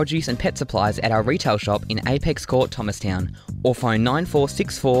Thomastown Produce and Pet Supplies at our retail shop in Apex Court, Thomastown, or phone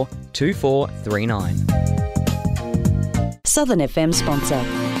 9464 2439. Southern FM sponsor.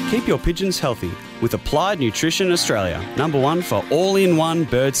 Keep your pigeons healthy with Applied Nutrition Australia, #1 for all-in-one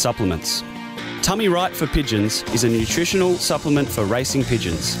bird supplements. Tummy Right for Pigeons is a nutritional supplement for racing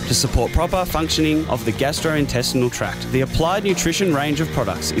pigeons to support proper functioning of the gastrointestinal tract. The Applied Nutrition range of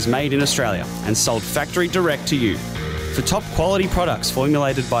products is made in Australia and sold factory direct to you. For top quality products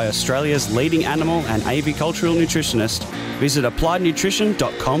formulated by Australia's leading animal and avicultural nutritionist, visit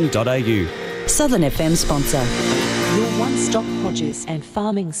appliednutrition.com.au. Southern FM sponsor. Your one-stop produce and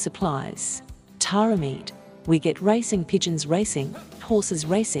farming supplies. Tara Meat. We get racing pigeons racing, horses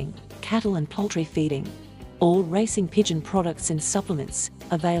racing, cattle and poultry feeding. All racing pigeon products and supplements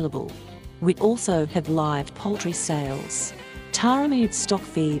available. We also have live poultry sales. Tara Meat stock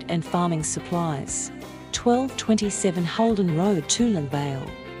feed and farming supplies. 1227 Holden Road, Toolan Vale.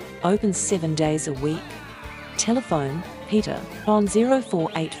 Open 7 days a week. Telephone Peter on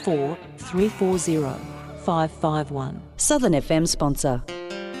 0484 340 551. Southern FM sponsor.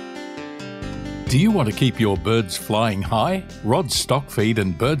 Do you want to keep your birds flying high? Rod's Stock Feed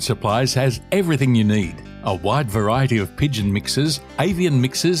and Bird Supplies has everything you need. A wide variety of pigeon mixes, avian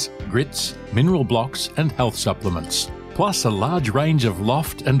mixes, grits, mineral blocks and health supplements. Plus a large range of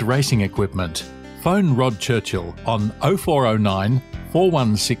loft and racing equipment. Phone Rod Churchill on 0409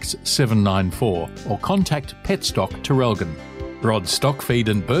 416 794 or contact Petstock Terrelgan. Rod's Stock Feed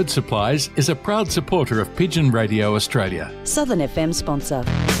and Bird Supplies is a proud supporter of Pigeon Radio Australia. Southern FM sponsor.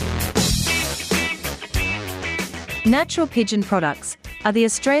 Natural Pigeon Products are the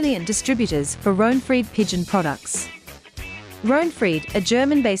Australian distributors for Röhnfried Pigeon Products. Röhnfried, a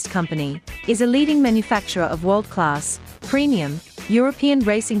German-based company, is a leading manufacturer of world-class, premium, European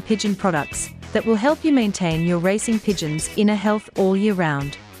racing pigeon products that will help you maintain your racing pigeons' inner health all year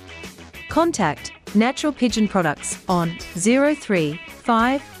round. Contact Natural Pigeon Products on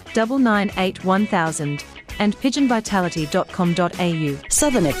 035 998 1000 and pigeonvitality.com.au.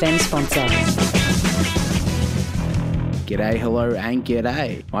 Southern FM sponsor. G'day, hello, and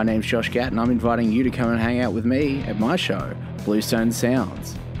g'day. My name's Josh Gatt, and I'm inviting you to come and hang out with me at my show, Bluestone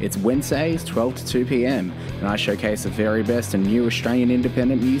Sounds. It's Wednesdays, 12 to 2 p.m, and I showcase the very best in new Australian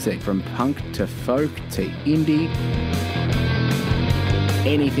independent music, from punk to folk to indie.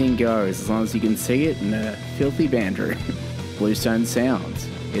 Anything goes, as long as you can see it in a filthy band room. Bluestone Sounds.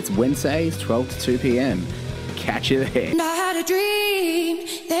 It's Wednesdays, 12 to 2 p.m. Catch you there. And I had a dream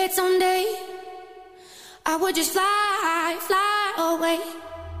that someday I would just fly away.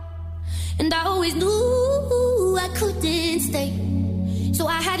 And I always knew I couldn't stay. So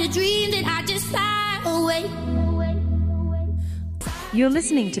I had a dream that I'd just fly away. You're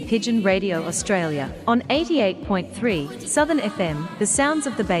listening to Pigeon Radio Australia on 88.3 Southern FM, the sounds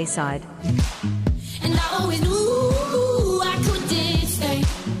of the Bayside. And I always knew I couldn't stay.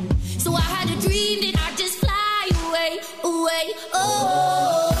 So I had a dream that I'd just fly away, away,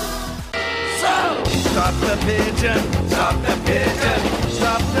 oh. So, stop the pigeon, stop the pigeon,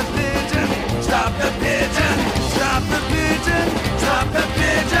 stop the pigeon, stop the pigeon, stop the pigeon, stop the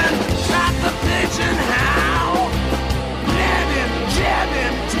pigeon, stop the pigeon, how? Nab him, jab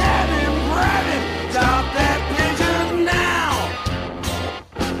him, tab him, grab him, stop that pigeon now!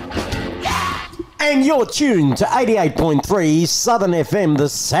 And you're tuned to 88.3 Southern FM, the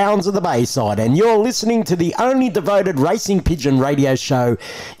sounds of the Bayside, and you're listening to the only devoted racing pigeon radio show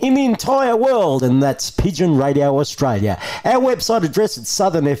in the entire world, and that's Pigeon Radio Australia. Our website address at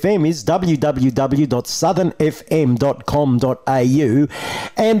Southern FM is www.southernfm.com.au,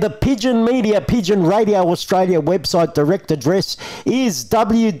 and the Pigeon Media Pigeon Radio Australia website direct address is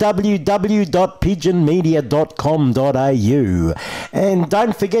www.pigeonmedia.com.au. And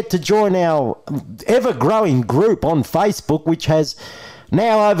don't forget to join our ever-growing group on Facebook, which has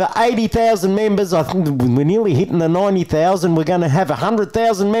now over 80,000 members. I think we're nearly hitting the 90,000. We're going to have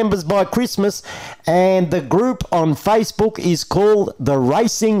 100,000 members by Christmas. And the group on Facebook is called the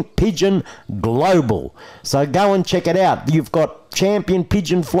Racing Pigeon Global. So go and check it out. You've got champion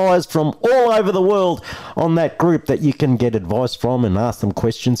pigeon flyers from all over the world on that group that you can get advice from and ask them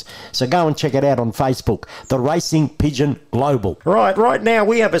questions. So go and check it out on Facebook, the Racing Pigeon Global. Right now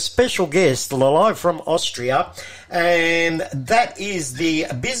we have a special guest live from Austria, and that is the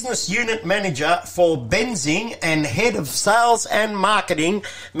business unit manager for Benzing and head of sales and marketing,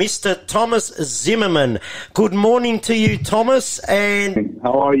 Mr. Thomas Zimmerman. Good morning to you, Thomas. And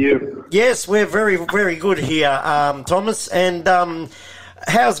how are you? Yes, we're very, very good here, Thomas. And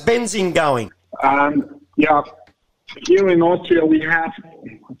how's Benzing going? Yeah, here in Austria we have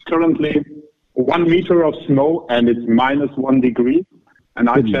currently 1 meter of snow and it's -1 degree. And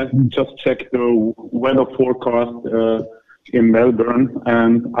I just checked the weather forecast in Melbourne,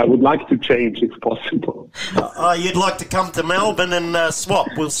 and I would like to change if possible. You'd like to come to Melbourne and swap?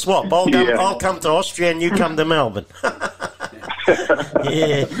 We'll swap. I'll come to Austria and you come to Melbourne.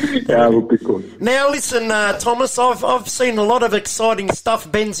 Yeah, that would be cool. Now listen, Thomas, I've seen a lot of exciting stuff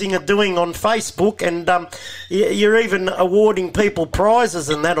Benzing are doing on Facebook, and you're even awarding people prizes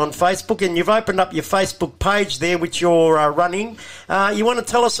and that on Facebook, and you've opened up your Facebook page there, which you're running. You want to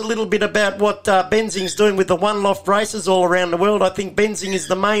tell us a little bit about what Benzing's doing with the One Loft races all around the world? I think Benzing is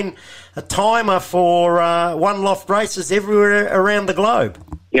the main timer for One Loft races everywhere around the globe.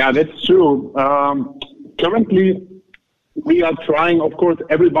 Yeah, that's true. Currently, we are trying, of course,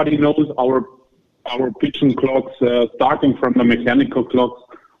 everybody knows our pigeon clocks, starting from the mechanical clocks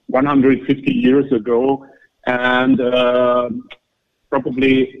 150 years ago, and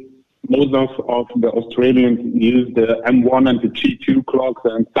probably most of the Australians use the M1 and the G2 clocks,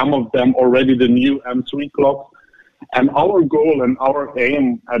 and some of them already the new M3 clocks. And our goal and our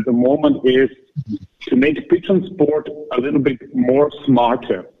aim at the moment is to make pigeon sport a little bit more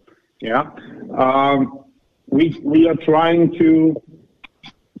smarter. Yeah. We are trying to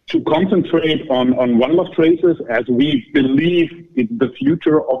concentrate on One Loft races, as we believe it's the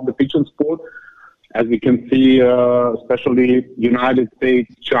future of the pigeon sport. As we can see, especially United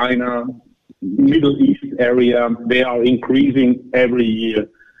States, China, Middle East area, they are increasing every year.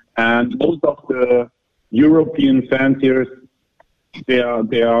 And most of the European fanciers, they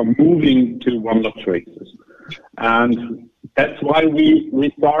are moving to One Loft races. And that's why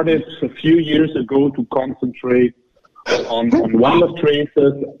we started a few years ago to concentrate on One Loft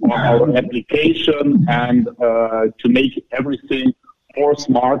races, on our application, and to make everything more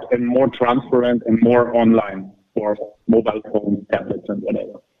smart and more transparent and more online for mobile phones, tablets, and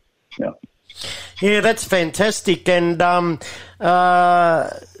whatever. Yeah. Yeah, that's fantastic. And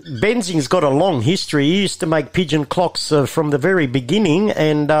Benzing's got a long history. He used to make pigeon clocks from the very beginning.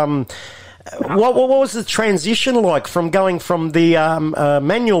 And what was the transition like from going from the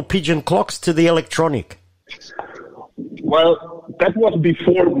manual pigeon clocks to the electronic? Well, that was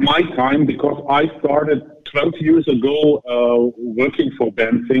before my time because I started 12 years ago working for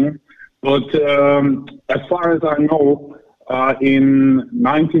Benzing. But as far as I know, in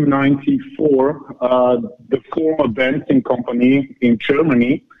 1994, the former Benzing company in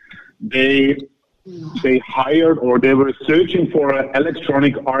Germany, they hired or they were searching for an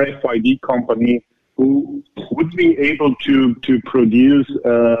electronic RFID company who would be able to produce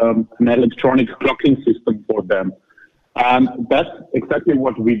an electronic clocking system for them. And that's exactly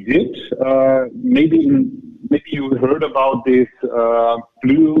what we did. Maybe you heard about this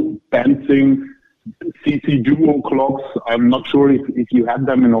blue Benzing CC Duo clocks. I'm not sure if you had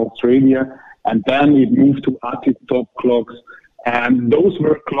them in Australia. And then it moved to Artistop clocks. And those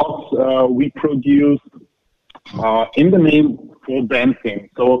were clocks we produced in the name for Benzing.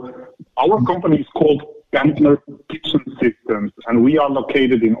 So our company is called Benzner Pigeon Systems, and we are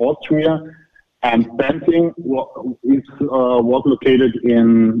located in Austria. And Benzing was located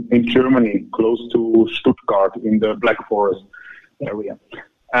in Germany, close to Stuttgart, in the Black Forest area.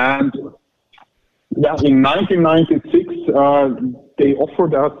 And yeah, in 1996, they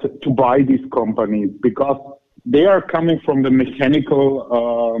offered us to buy this company because they are coming from the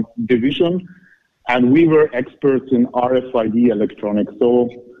mechanical division, and we were experts in RFID electronics. So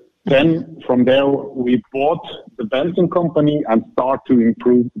then from there, we bought the Benzing company and start to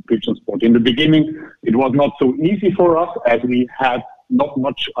improve the pigeon sport. In the beginning, it was not so easy for us as we had not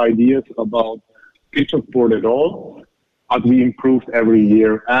much ideas about pigeon sport at all, but we improved every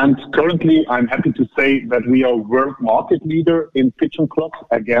year. And currently, I'm happy to say that we are world market leader in pigeon clocks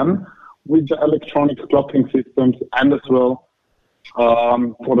again with the electronic clocking systems and as well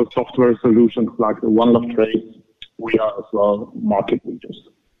for the software solutions like the One Love Trace, we are as well market leaders.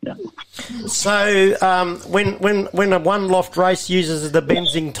 Yeah. So when a One Loft Race uses the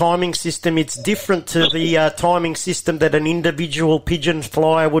Benzing timing system, it's different to the timing system that an individual pigeon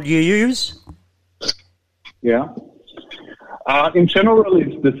flyer would use? Yeah. In general,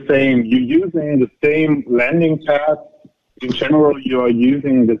 it's the same. You're using the same landing pad. In general, you are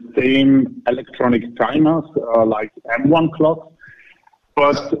using the same electronic timers like M1 clocks.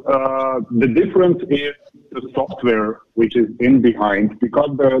 But the difference is the software which is in behind, because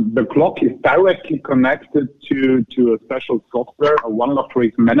the clock is directly connected to a special software, a One Love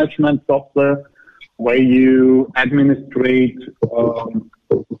Trace management software, where you administrate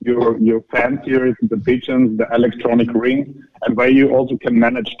your fanciers, the pigeons, the electronic ring, and where you also can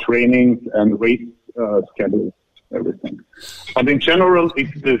manage trainings and race schedules, everything. But in general,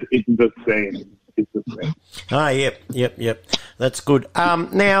 it's the same. It's the same. Ah, yep. That's good.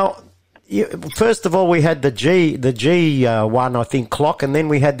 Now, first of all, we had the G1, I think, clock, and then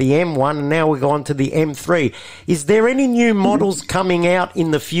we had the M1, and now we've gone to the M3. Is there any new models coming out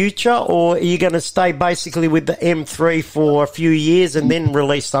in the future, or are you going to stay basically with the M3 for a few years and then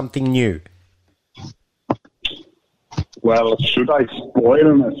release something new? Well, should I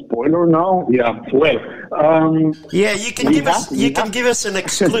spoil a spoiler now? Yeah. Well, yeah, you can give us an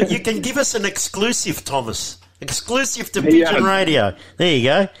exclusive, Thomas. Exclusive to Pigeon Radio. There you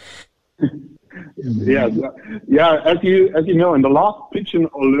go. Yeah. As you know, in the last Pigeon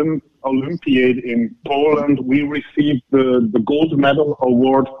Olympiad in Poland, we received the gold medal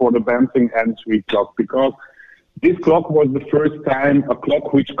award for the Benzing M3 clock, because this clock was the first time a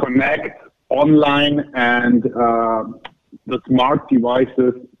clock which connects online and the smart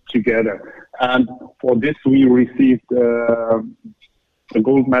devices together. And for this, we received the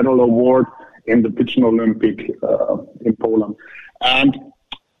gold medal award in the Pigeon Olympic in Poland. And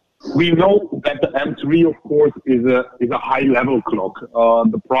we know that the M3, of course, is a high-level clock.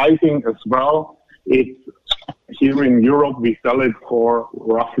 The pricing as well, it's here in Europe, we sell it for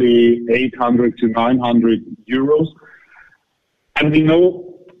roughly 800 to 900 euros. And we know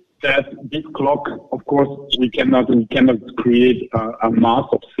that this clock, of course, we cannot create a mass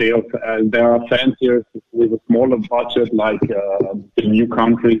of sales. There are fanciers with a smaller budget, like the new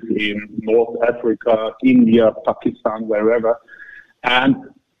countries in North Africa, India, Pakistan, wherever. And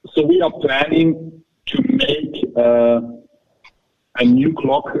so we are planning to make a new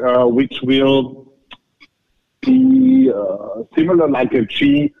clock which will be similar like a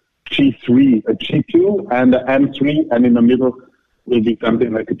G3, a G2 and an M3, and in the middle will be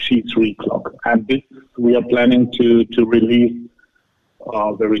something like a G3 clock. And this we are planning to release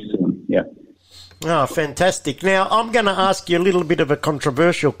very soon. Yeah. Oh, fantastic. Now, I'm going to ask you a little bit of a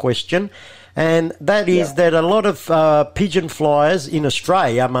controversial question, and that is that a lot of pigeon flyers in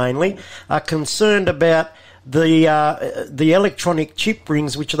Australia mainly are concerned about the electronic chip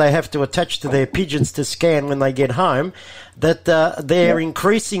rings which they have to attach to their pigeons to scan when they get home, that they're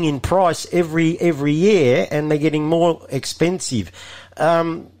increasing in price every year, and they're getting more expensive.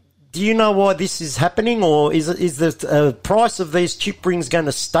 Do you know why this is happening, or is the price of these chip rings going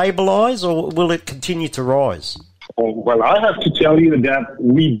to stabilise, or will it continue to rise? Oh, well, I have to tell you that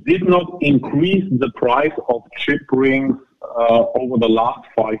we did not increase the price of chip rings over the last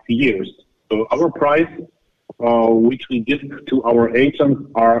 5 years. So our price, which we give to our agents,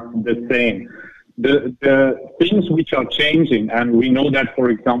 are the same. The things which are changing, and we know that, for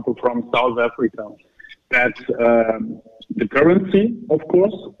example, from South Africa, that the currency, of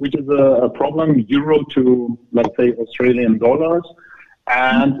course, which is a problem, euro to, let's say, Australian dollars,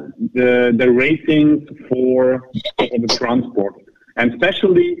 and the ratings for the transport. And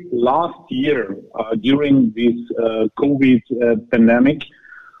especially last year, during this COVID pandemic,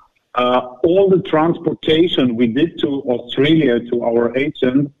 all the transportation we did to Australia to our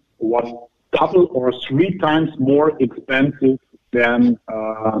agents was double or 3 times more expensive than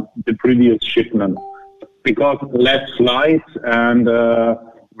the previous shipment, because less flights and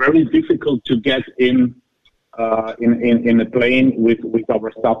very difficult to get in a plane with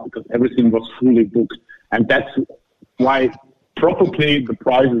our stuff, because everything was fully booked. And that's why probably the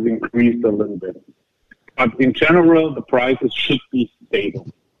prices increased a little bit. But in general, the prices should be stable.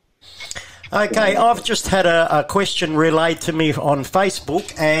 Okay, I've just had a question relayed to me on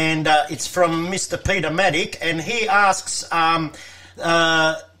Facebook, and it's from Mr. Peter Maddock, and he asks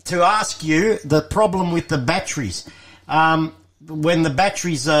to ask you the problem with the batteries. When the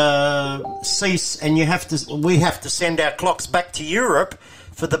batteries cease, and we have to send our clocks back to Europe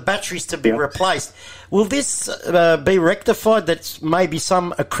for the batteries to be replaced. Will this be rectified, that maybe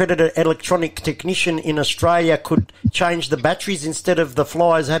some accredited electronic technician in Australia could change the batteries instead of the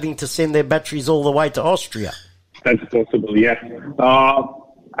flyers having to send their batteries all the way to Austria? That's possible, yes.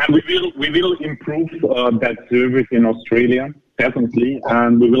 And we will improve that service in Australia, definitely.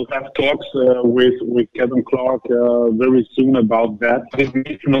 And we will have talks with Kevin Clark very soon about that. It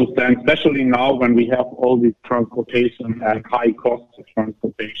makes no sense, especially now when we have all this transportation and high costs of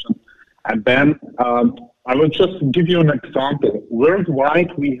transportation. And then I will just give you an example.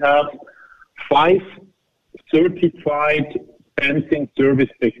 Worldwide, we have 5 certified fencing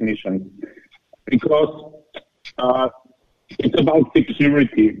service technicians, because it's about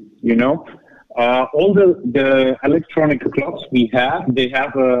security, you know. All the electronic clocks we have, they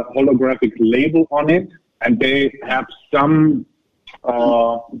have a holographic label on it, and they have some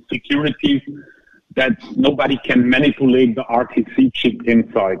security that nobody can manipulate the RTC chip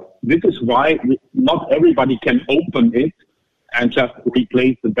inside. This is why not everybody can open it and just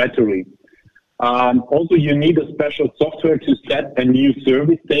replace the battery. Also, you need a special software to set a new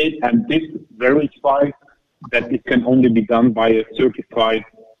service date, and this verifies that it can only be done by a certified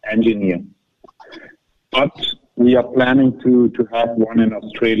engineer. But we are planning to have one in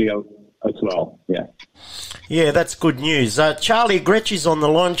Australia as well, yeah. Yeah, that's good news. Charlie Gretsch's on the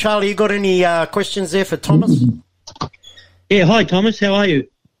line. Charlie, you got any questions there for Thomas? Yeah, hi Thomas, how are you?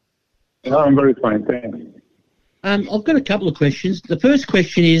 I'm very fine, thanks. I've got a couple of questions. The first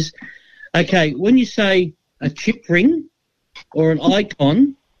question is, okay, when you say a chip ring or an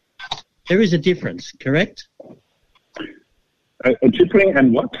icon, there is a difference, correct? A chip ring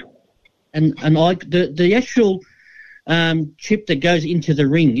and what? The actual chip that goes into the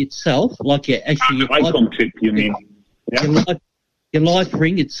ring itself, like your icon chip, you mean? Yeah. Your life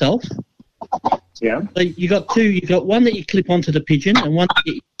ring itself. Yeah. So you got two. You got one that you clip onto the pigeon and one that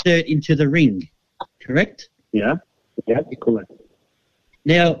you insert into the ring. Correct? Yeah. Yeah. Correct.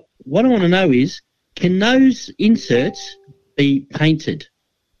 Now, what I want to know is, can those inserts be painted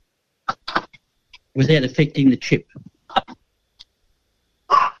without affecting the chip?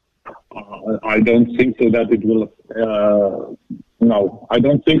 I don't think so that it will. No, I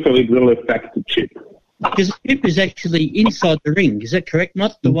don't think so. It will affect the chip. Because the chip is actually inside the ring. Is that correct?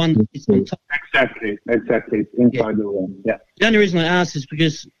 Not the one that's on top. Exactly. It's inside the ring. Yeah. The only reason I ask is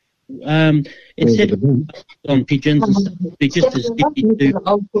because it said on pigeons and stuff, be just as easy to.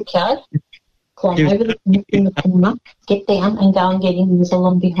 Climb over the in the corner, get down, and go and get in the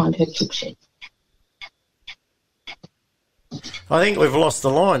salon behind her cook shed. I think we've lost the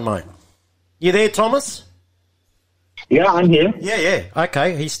line, mate. You there, Thomas? Yeah, I'm here. Yeah.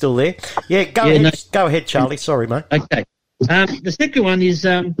 Okay, he's still there. Yeah, go ahead, Charlie. Sorry, mate. Okay. The second one is,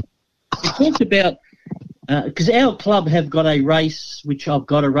 we talked about, because our club have got a race, which I've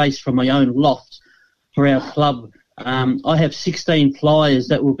got a race from my own loft for our club. I have 16 flyers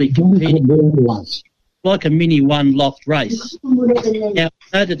that will be competing like a mini one loft race. Now,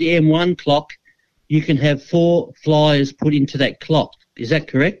 I know that the M1 clock you can have 4 flyers put into that clock. Is that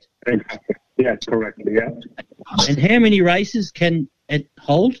correct? Exactly. Yes, correctly, yeah. And how many races can it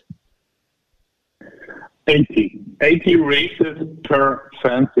hold? 80 races per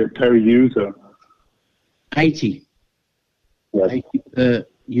fancier, per user. 80. Yes. 80 per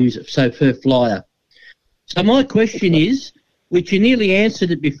user, so per flyer. So my question is, which you nearly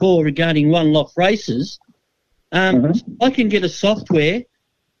answered it before regarding one-off races, I can get a software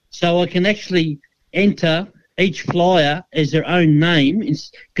so I can actually enter each flyer as their own name,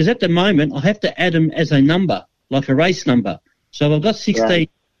 because at the moment I have to add them as a number, like a race number. So if I've got 16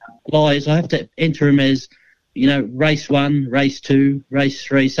 flyers, I have to enter them as, race 1, race 2, race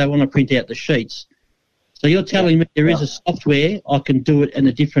 3, so when I print out the sheets. So you're telling me there is a software, I can do it in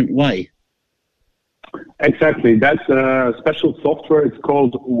a different way. Exactly. That's a special software. It's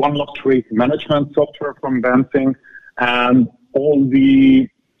called One Lottery Management Software from Benzing. And all the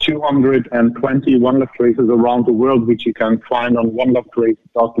 220 One Lottery races around the world, which you can find on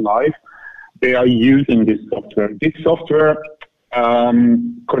onelottery.live, they are using this software. This software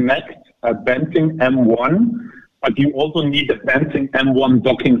connects a Benzing M1, but you also need a Benzing M1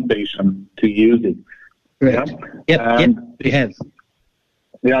 docking station to use it. Correct. Yep, we have.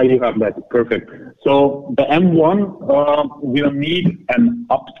 Yeah, you have that. Perfect. So the M1 will need an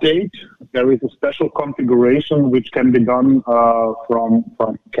update. There is a special configuration which can be done from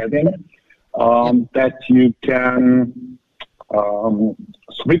Kevin that you can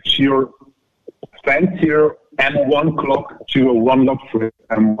switch your fancier M1 clock to a One Lottery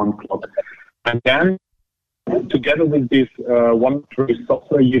M1 clock. And then together with this One Lottery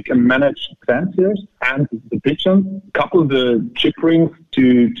software, you can manage fanciers and the pigeons, couple the chip rings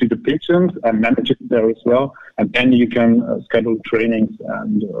to the pigeons and manage it there as well. And then you can schedule trainings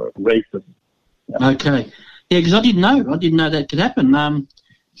and races. Yeah. Okay. Yeah, because I didn't know that could happen.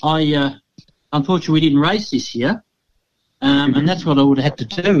 Unfortunately, we didn't race this year. And that's what I would have to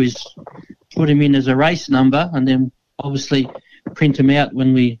do is put them in as a race number and then obviously print them out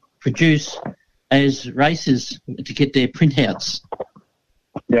when we produce as races to get their printouts.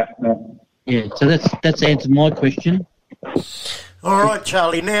 Yeah. So that's answered my question. All right,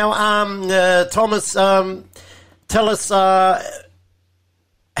 Charlie. Now, Thomas, tell us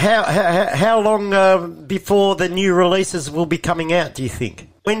how long before the new releases will be coming out, do you think?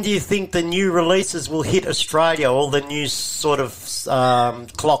 When do you think the new releases will hit Australia, all the new sort of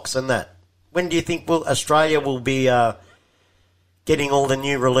clocks and that? When do you think Australia will be getting all the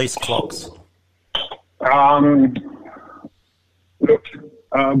new release clocks? Look,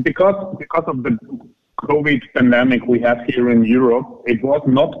 because of the COVID pandemic we have here in Europe, it was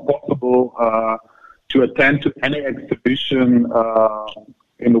not possible to attend to any exhibition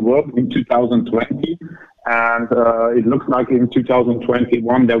in the world in 2020. And it looks like in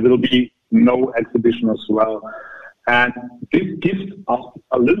 2021 there will be no exhibition as well. And this gives us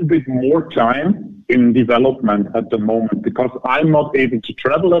a little bit more time in development at the moment, because I'm not able to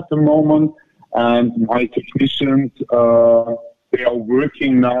travel at the moment, and my technicians, they are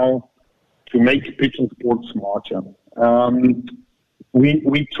working now to make pigeon sport smarter.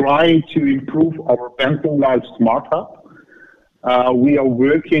 We try to improve our Benzing Live Smart Hub. We are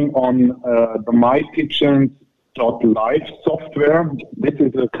working on the MyPigeons.live software. This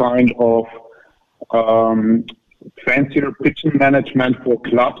is a kind of fancier pigeon management for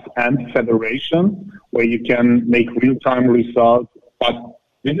clubs and federations, where you can make real-time results. But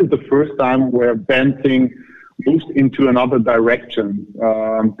this is the first time where Benzing moves into another direction,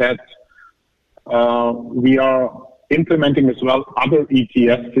 that we are implementing as well other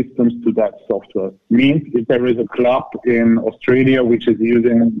ETS systems to that software. Means if there is a club in Australia which is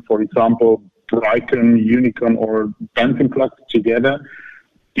using, for example, Brighton, Unicorn or Benzing clocks together,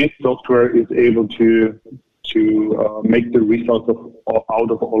 this software is able to make the results out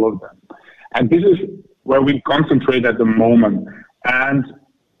of all of them. And this is where we concentrate at the moment. And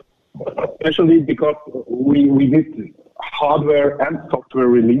especially because we did hardware and software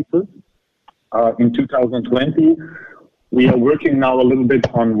releases in 2020. We are working now a little bit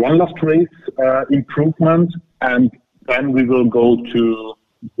on One Lottery improvement, and then we will go to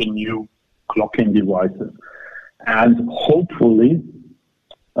the new clocking devices. And hopefully,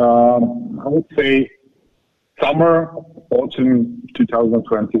 I would say summer, autumn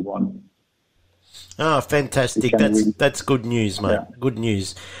 2021. Oh, fantastic. That's good news, mate. Yeah. Good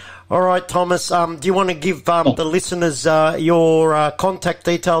news. All right, Thomas, do you want to give the listeners your contact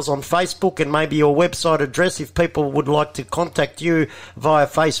details on Facebook and maybe your website address if people would like to contact you via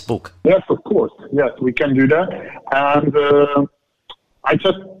Facebook? Yes, of course. Yes, we can do that. And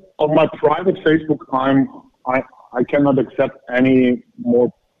on my private Facebook, I cannot accept any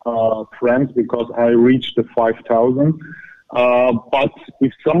more friends because I reached the 5,000. But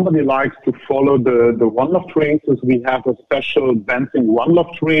if somebody likes to follow the One Love races, we have a special Dancing One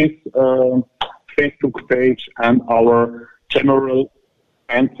Love race Facebook page and our general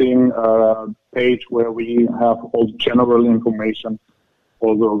dancing page where we have all the general information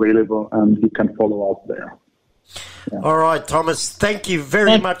also available, and you can follow us there. Yeah. All right, Thomas, thank you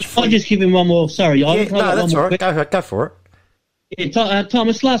very much. I'll just give him one more. Sorry. Yeah, no, that's all right. Go for it. Yeah,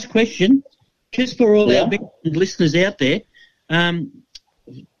 Thomas, last question. Just for all our big listeners out there.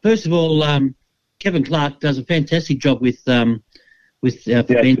 First of all, Kevin Clark does a fantastic job with Ben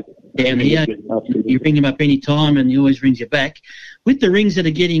down here. You ring him up any time and he always rings you back. With the rings that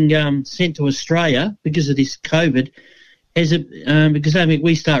are getting sent to Australia because of this COVID, because I mean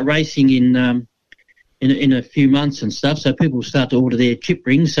we start racing in a few months and stuff, so people start to order their chip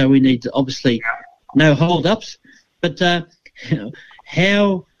rings. So we need to, obviously no hold-ups. But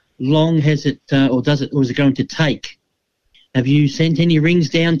how long has it, or is it going to take? Have you sent any rings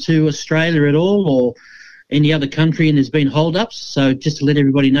down to Australia at all, or any other country, and there's been hold-ups? So just to let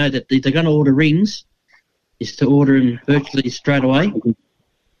everybody know that if they're going to order rings, is to order them virtually straight away.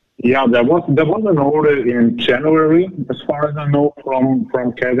 Yeah, there was an order in January, as far as I know,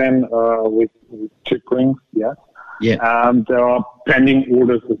 from Kevin with chip rings. Yes. Yeah. And there are pending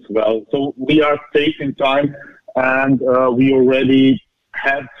orders as well. So we are safe in time, and we already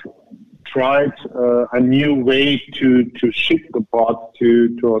have tried a new way to ship the parts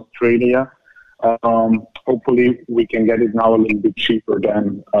to Australia. Hopefully we can get it now a little bit cheaper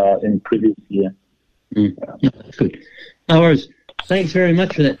than in previous year. Yeah, that's good. No worries. Thanks very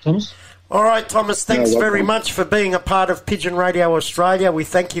much for that, Thomas. All right, Thomas, thanks very much for being a part of Pigeon Radio Australia. We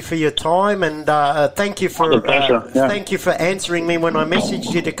thank you for your time, and thank you for thank you for answering me when I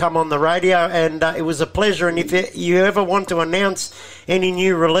messaged you to come on the radio, and it was a pleasure. And if you ever want to announce any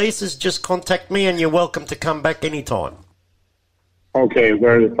new releases, just contact me, and you're welcome to come back anytime. Okay,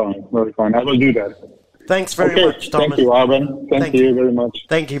 very fine, very fine. I will do that. Thanks very much, Thomas. Thank you, Ivan. Thank you very much.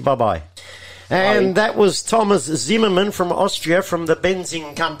 Thank you. Bye-bye. And that was Thomas Zimmermann from Austria, from the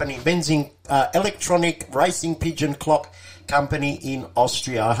Benzing Company, Benzing Electronic Racing Pigeon Clock Company in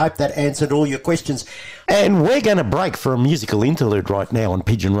Austria. I hope that answered all your questions. And we're going to break for a musical interlude right now on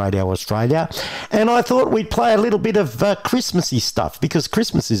Pigeon Radio Australia. And I thought we'd play a little bit of Christmassy stuff, because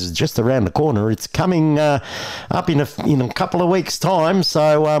Christmas is just around the corner. It's coming up in a couple of weeks' time.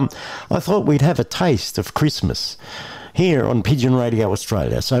 So I thought we'd have a taste of Christmas here on Pigeon Radio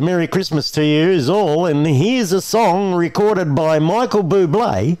Australia. So Merry Christmas to you is all, and here's a song recorded by Michael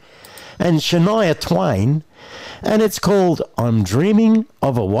Bublé and Shania Twain, and it's called I'm Dreaming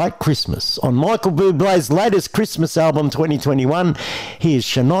of a White Christmas. On Michael Bublé's latest Christmas album 2021, here's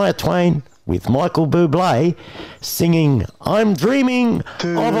Shania Twain with Michael Bublé singing I'm Dreaming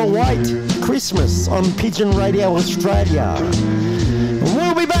of a White Christmas on Pigeon Radio Australia.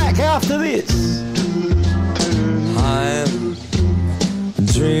 We'll be back after this. I'm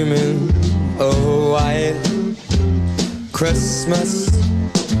dreaming of a white Christmas,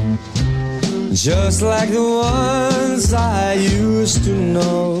 just like the ones I used to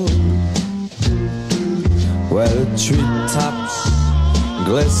know, where the treetops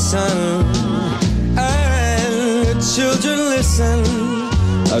glisten and the children listen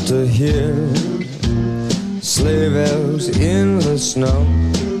to hear sleigh bells in the snow.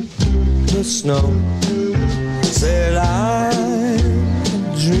 The snow said I'm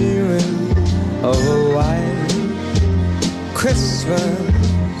dreaming of a white Christmas,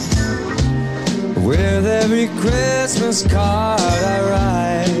 with every Christmas card I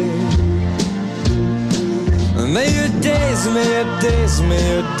write. May your days, may your days, may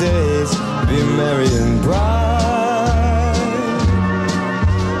your days be merry and bright,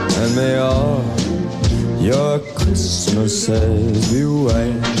 and may all your Christmases be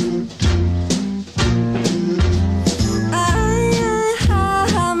white.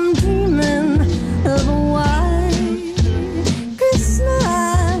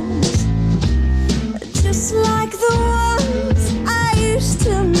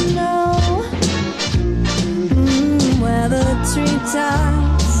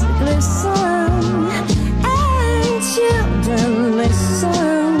 Treetops glisten and children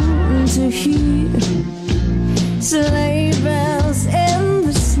listen to hear sleigh bells in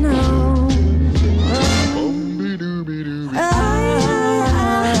the snow.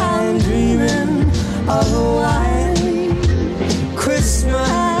 I'm dreaming of a white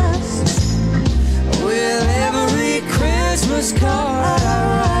Christmas, with every Christmas card I write.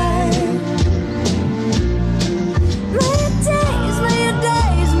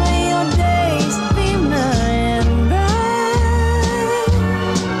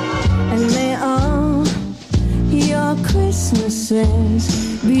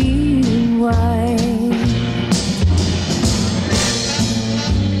 Christmases being white.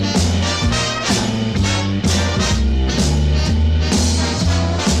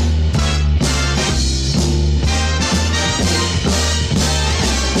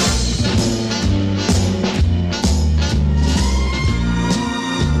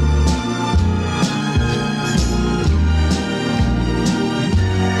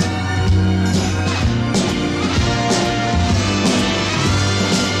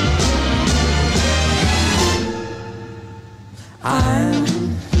 I'm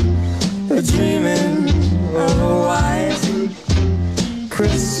dreaming of a white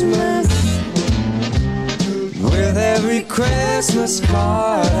Christmas. With every Christmas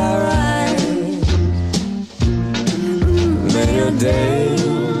card I write, may your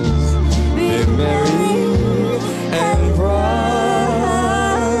days be merry and bright,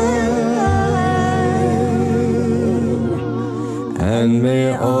 and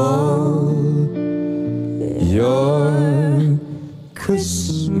may all your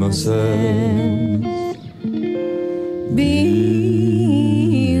Christmases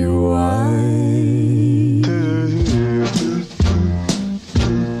be white.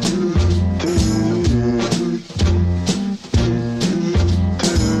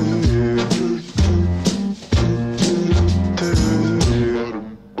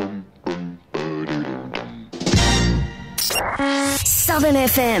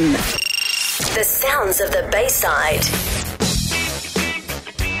 7FM. The sounds of the Bayside.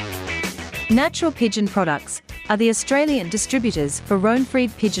 Natural Pigeon Products are the Australian distributors for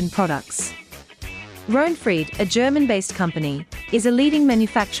Röhnfried Pigeon Products. Röhnfried, a German-based company, is a leading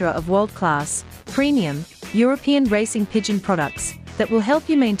manufacturer of world-class, premium, European racing pigeon products that will help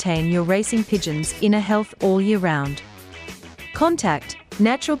you maintain your racing pigeons' inner health all year round. Contact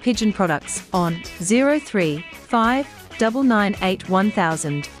Natural Pigeon Products on 035 998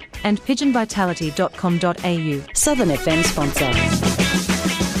 1000 and pigeonvitality.com.au. Southern FM sponsor.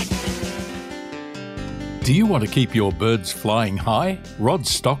 Do you want to keep your birds flying high?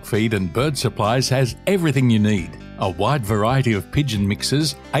 Rod's Stock Feed and Bird Supplies has everything you need. A wide variety of pigeon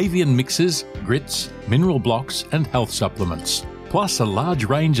mixes, avian mixes, grits, mineral blocks and health supplements. Plus a large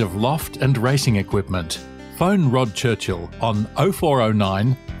range of loft and racing equipment. Phone Rod Churchill on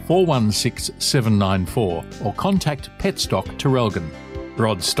 0409 416 794 or contact Petstock Terrelgan.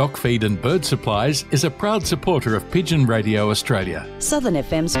 Rod's Stock Feed and Bird Supplies is a proud supporter of Pigeon Radio Australia. Southern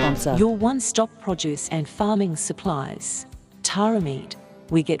FM sponsor. Your one-stop produce and farming supplies. Tara Meat.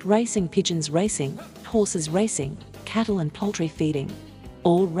 We get racing pigeons racing, horses racing, cattle and poultry feeding.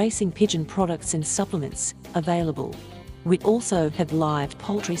 All racing pigeon products and supplements available. We also have live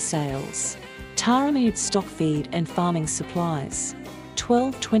poultry sales. Tara Meat Stock Feed and Farming Supplies.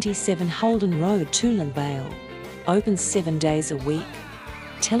 1227 Holden Road, Toolan Vale. Open 7 days a week.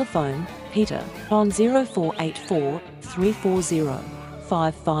 Telephone Peter on 0484 340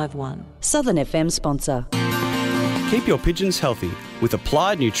 551. Southern FM sponsor. Keep your pigeons healthy with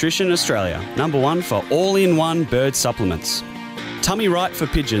Applied Nutrition Australia, #1 for all-in-one bird supplements. Tummy Right for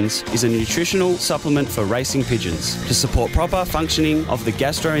Pigeons is a nutritional supplement for racing pigeons to support proper functioning of the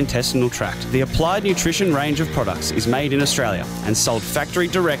gastrointestinal tract. The Applied Nutrition range of products is made in Australia and sold factory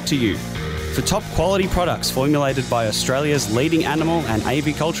direct to you. For top quality products formulated by Australia's leading animal and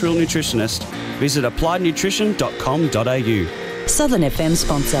avicultural nutritionist, visit appliednutrition.com.au. Southern FM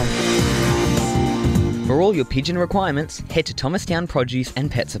sponsor. For all your pigeon requirements, head to Thomastown Produce and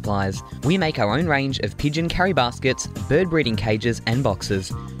Pet Supplies. We make our own range of pigeon carry baskets, bird breeding cages and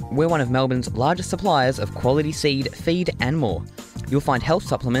boxes. We're one of Melbourne's largest suppliers of quality seed, feed and more. You'll find health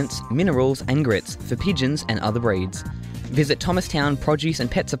supplements, minerals and grits for pigeons and other breeds. Visit Thomastown Produce and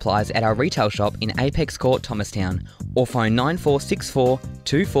Pet Supplies at our retail shop in Apex Court, Thomastown, or phone 9464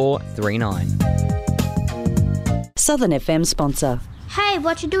 2439. Southern FM sponsor. Hey,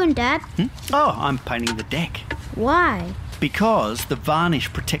 what you doing, Dad? Oh, I'm painting the deck. Why? Because the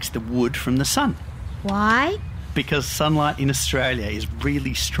varnish protects the wood from the sun. Why? Because sunlight in Australia is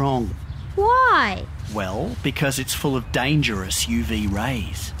really strong. Why? Well, because it's full of dangerous UV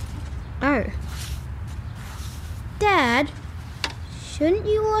rays. Oh. Dad, shouldn't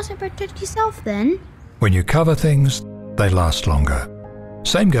you also protect yourself then? When you cover things, they last longer.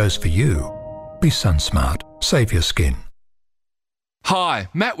 Same goes for you. Be sun smart. Save your skin. Hi,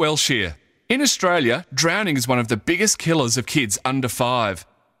 Matt Welsh here. In Australia, drowning is one of the biggest killers of kids under 5.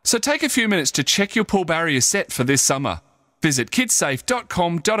 So take a few minutes to check your pool barrier set for this summer. Visit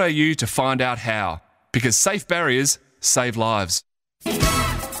kidsafe.com.au to find out how. Because safe barriers save lives.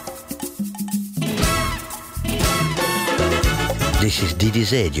 This is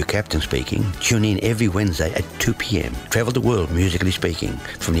DDZ, your captain speaking. Tune in every Wednesday at 2 p.m. Travel the world, musically speaking,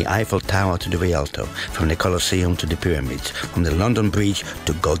 from the Eiffel Tower to the Rialto, from the Colosseum to the Pyramids, from the London Bridge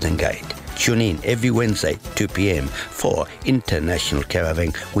to Golden Gate. Tune in every Wednesday, 2 p.m. for International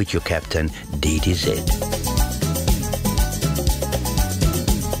Caravan with your captain, DDZ.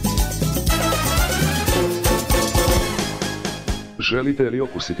 Želite li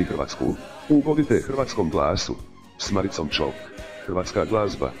okusiti Hrvatsku? Ugodite hrvatskom glasu. S Maricom Čok. Hrvatska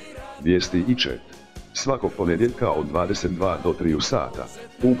glazba. Vijesti i chat. Svakog ponedjeljka od 22 do 3 sata.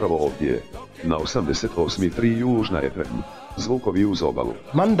 Upravo ovdje. Na 88.3 Južna FM. Zvukovi uz obalu.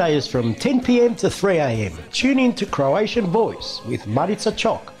 Mondays from 10 p.m. to 3 a.m. Tune in to Croatian Voice with Marica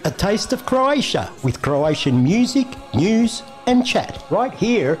Čok. A taste of Croatia with Croatian music, news and chat. Right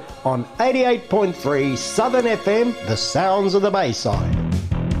here on 88.3 Southern FM, the sounds of the Bayside.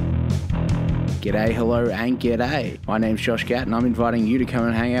 G'day, hello and g'day. My name's Josh Gatt and I'm inviting you to come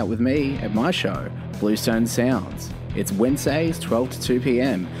and hang out with me at my show, Bluestone Sounds. It's Wednesdays, 12 to 2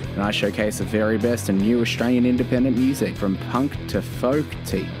 p.m, and I showcase the very best and new Australian independent music from punk to folk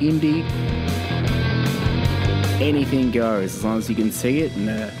to indie. Anything goes as long as you can see it in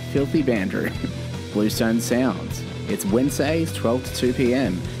a filthy band room. Bluestone Sounds. It's Wednesdays, 12 to 2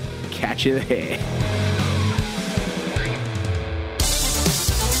 p.m. Catch you there.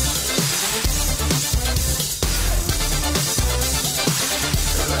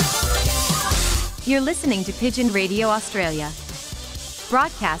 You're listening to Pigeon Radio Australia.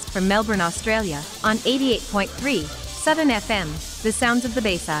 Broadcast from Melbourne, Australia, on 88.3 Southern FM, the sounds of the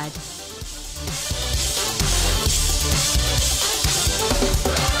Bayside.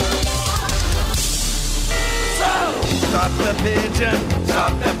 Stop the pigeon,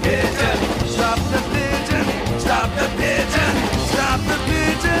 stop the pigeon, stop the pigeon, stop the pigeon, stop the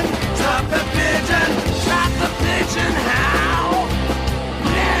pigeon, stop the pigeon, stop the pigeon, how?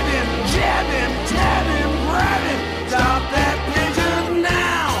 Nab him, jab him, tab him, grab him, stop that pigeon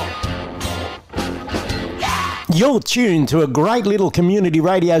now! You're tuned to a great little community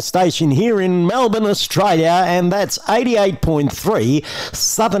radio station here in Melbourne, Australia, and that's 88.3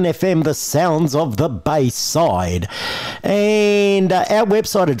 Southern FM, the sounds of the Bayside. And our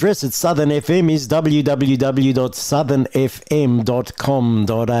website address at Southern FM is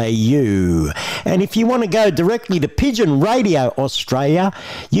www.southernfm.com.au. And if you want to go directly to Pigeon Radio Australia,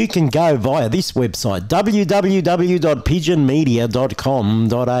 you can go via this website,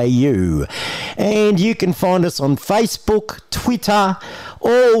 www.pigeonmedia.com.au. And you can find us on Facebook, Twitter,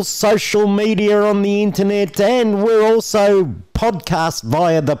 all social media on the internet, and we're also podcast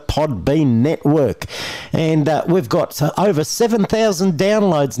via the Podbean network. And we've got over 7,000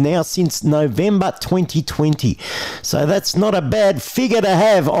 downloads now since November 2020. So that's not a bad figure to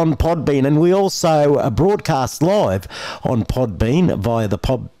have on Podbean. And we also broadcast live on Podbean via the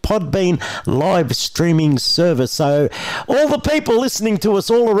Podbean live streaming service. So all the people listening to us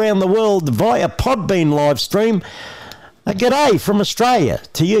all around the world via Podbean live stream, a g'day from Australia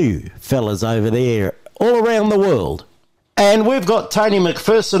to you fellas over there all around the world. And we've got Tony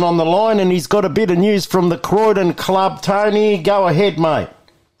McPherson on the line, and he's got a bit of news from the Croydon Club. Tony, go ahead, mate.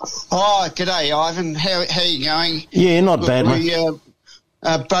 Oh, g'day, Ivan. How are you going? Yeah, not bad, mate.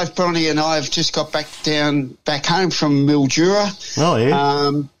 Both Bronny and I have just got back home from Mildura. Oh,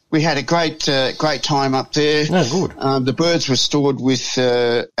 yeah. We had a great time up there. Oh, good. The birds were stored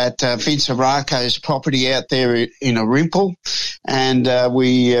at Vince Araco's property out there in Arimple, and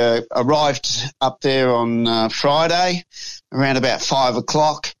we arrived up there on Friday around about 5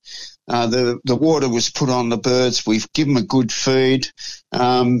 o'clock. The water was put on the birds. We've given them a good feed.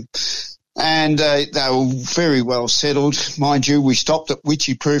 And they were very well settled. Mind you, we stopped at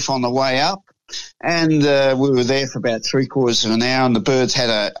Witchy Proof on the way up, and we were there for about 3/4 of an hour, and the birds had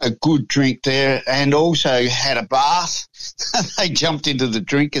a good drink there and also had a bath. They jumped into the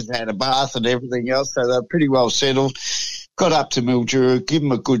drinkers, had a bath and everything else, so they were pretty well settled. Got up to Mildura, give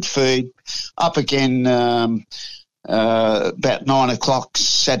them a good feed. Up again about 9 o'clock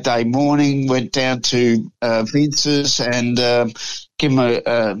Saturday morning, went down to Vince's and give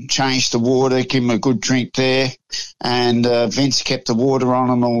them changed the water, give them a good drink there, and Vince kept the water on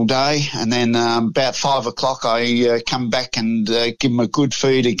them all day. And then about 5 o'clock I come back and give them a good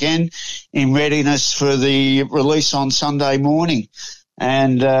feed again in readiness for the release on Sunday morning.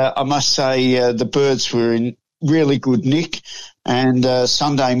 And I must say the birds were in really good nick. And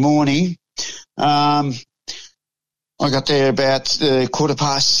Sunday morning I got there about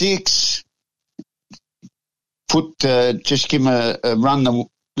 6:15. Just give them a run the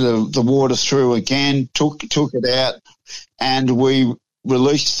water through again. Took it out, and we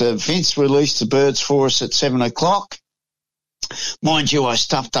Vince released the birds for us at 7 o'clock, Mind you, I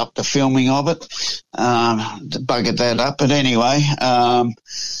stuffed up the filming of it, buggered that up. But anyway,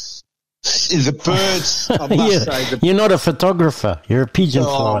 the birds, I must say... You're not a photographer. You're a pigeon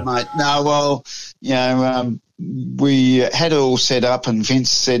flyer. Oh, mate. No, well, we had it all set up, and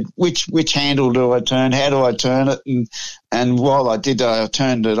Vince said, which handle do I turn? How do I turn it? And while I did, I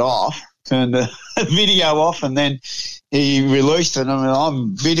turned it off, turned the video off, and then he released it. I mean,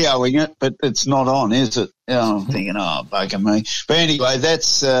 I'm videoing it, but it's not on, is it? I'm thinking, bugger me. But anyway,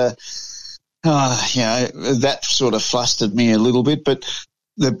 that's, that sort of flustered me a little bit. But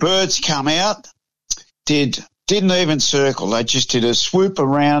the birds come out, didn't even circle. They just did a swoop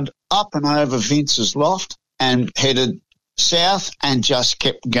around, up and over Vince's loft, and headed south and just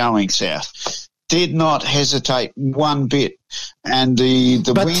kept going south. Did not hesitate one bit. And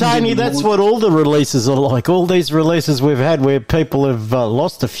But wind Tony, that's what all the releases are like. All these releases we've had where people have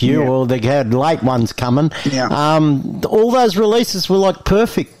lost a few, or they had late ones coming. Yeah. All those releases were like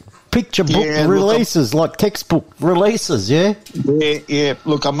perfect picture book releases, like textbook releases. Yeah. Yeah.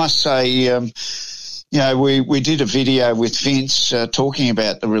 Look, I must say, we did a video with Vince talking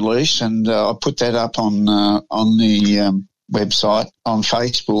about the release, and I put that up on the website on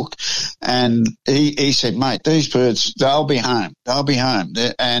Facebook, and he said, mate, these birds, they'll be home.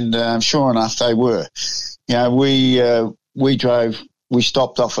 And sure enough, they were. We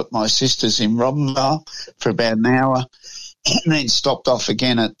stopped off at my sister's in Robinvale for about an hour, and then stopped off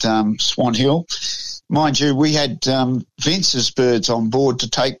again at Swan Hill. Mind you, we had Vince's birds on board to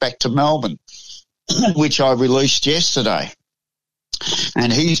take back to Melbourne, which I released yesterday.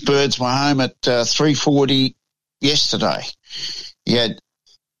 And his birds were home at 3:40 yesterday. He had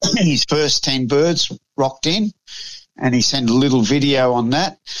his first 10 birds rocked in, and he sent a little video on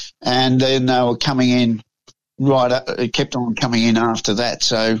that, and then they were coming in right up, it kept on coming in after that.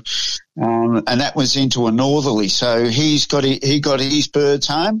 So, and that was into a northerly. So he got his birds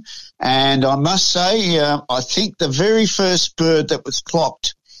home, and I must say, I think the very first bird that was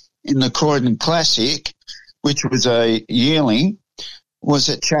clocked in the Croydon Classic, which was a yearling, was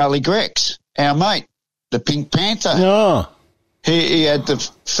at Charlie Grex, our mate, the Pink Panther. Oh. He had the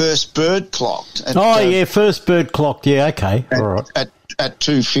first bird clocked. First bird clocked. Yeah, okay. All right. At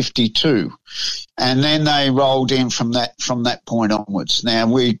 2:52. And then they rolled in from that point onwards. Now,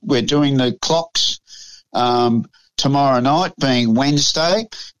 we're doing the clocks tomorrow night, being Wednesday.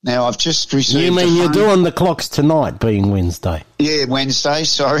 Now, I've just received... You mean you're doing the clocks tonight, being Wednesday? Yeah, Wednesday,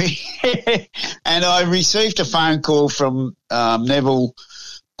 sorry. And I received a phone call from Neville,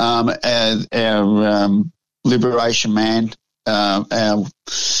 our Liberation man, to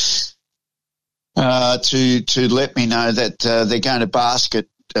let me know that they're going to basket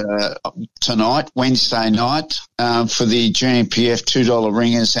tonight, Wednesday night, for the GMPF $2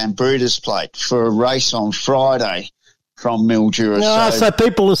 ringers and Breeders' Plate for a race on Friday from Mildura. So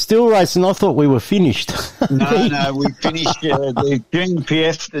people are still racing. I thought we were finished. No, we finished.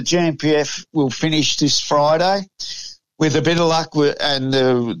 The GMPF will finish this Friday. With a bit of luck, and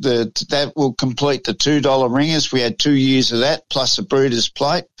that will complete the $2 ringers. We had 2 years of that, plus a Breeders'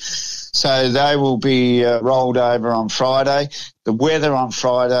 Plate. So they will be rolled over on Friday. The weather on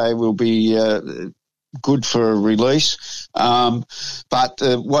Friday will be good for a release. But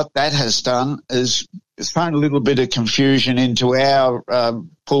what that has done is it's thrown a little bit of confusion into our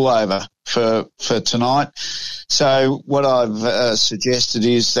pullover for tonight. So what I've suggested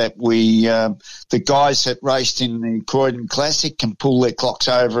is that the guys that raced in the Croydon Classic can pull their clocks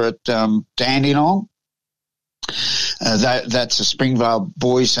over at Dandenong. That's the Springvale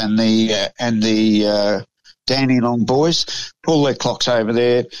boys and the Dandenong boys. Pull their clocks over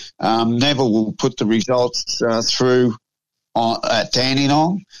there. Neville will put the results through at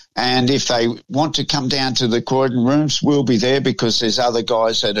Dandenong, and if they want to come down to the Croydon rooms, we'll be there because there's other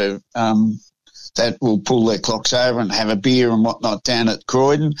guys that are that will pull their clocks over and have a beer and whatnot down at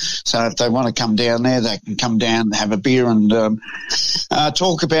Croydon. So if they want to come down there, they can come down and have a beer and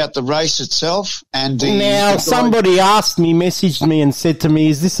talk about the race itself. And somebody messaged me and said to me,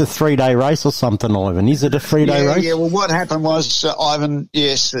 is this a 3-day race or something, Ivan? Is it a 3-day race? Yeah, well, what happened was, Ivan,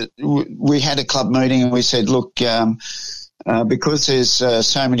 yes, we had a club meeting and we said, look, because there's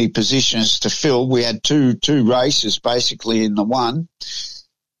so many positions to fill, we had two races basically in the one.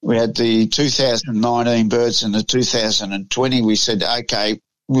 We had the 2019 birds and the 2020. We said, okay,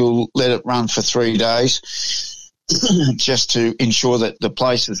 we'll let it run for 3 days just to ensure that the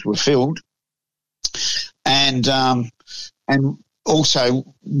places were filled. And also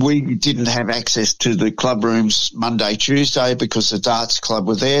we didn't have access to the club rooms Monday, Tuesday because the darts club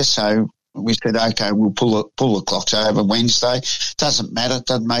were there. So we said, okay, we'll pull the clocks over Wednesday. Doesn't matter.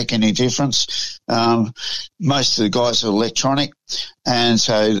 Doesn't make any difference. Most of the guys are electronic, and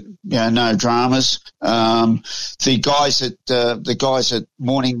so no dramas. The guys at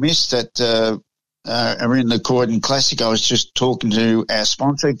Morning Mist that are in the Croydon Classic. I was just talking to our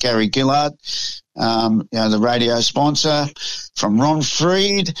sponsor, Gary Gillard, the radio sponsor from Ron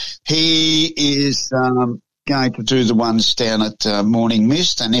Freed. He is going to do the ones down at Morning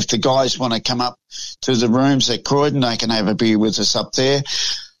Mist, and if the guys want to come up to the rooms at Croydon, they can have a beer with us up there.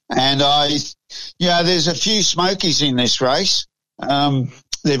 And there's a few smokies in this race.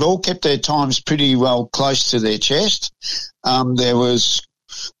 They've all kept their times pretty well close to their chest. There was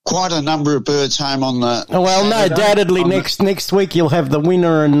quite a number of birds home on the undoubtedly next week you'll have the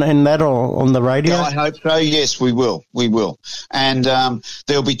winner and that on the radio. I hope so. Yes, we will. And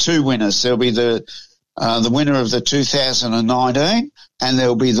there'll be two winners. There'll be the winner of the 2019, and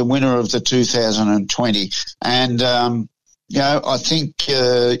there'll be the winner of the 2020. And I think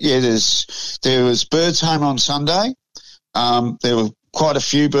there was birds home on Sunday. There were quite a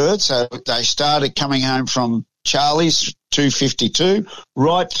few birds. So they started coming home from Charlie's 252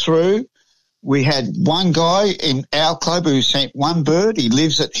 right through. We had one guy in our club who sent one bird. He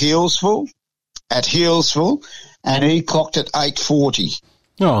lives at Healesville, and he clocked at 8:40.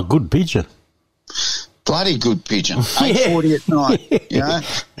 Oh, good pigeon. Bloody good pigeon. 8:40 at night.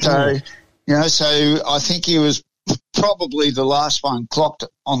 So I think he was probably the last one clocked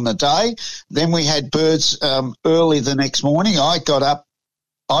on the day. Then we had birds early the next morning. I got a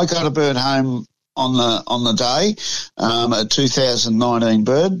bird home on the day, a 2019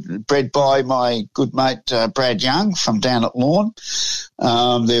 bird, bred by my good mate Brad Young from down at Lawn.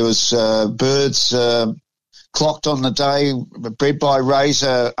 There was birds clocked on the day, bred by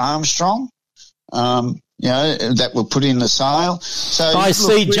Razor Armstrong. That were put in the sale. So I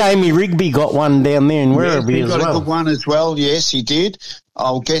see Jamie Rigby got one down there in Werribee as well. He got a good one as well. Yes, he did.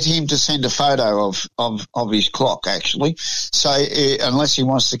 I'll get him to send a photo of his clock, actually. So unless he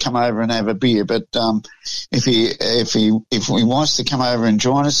wants to come over and have a beer, but if he wants to come over and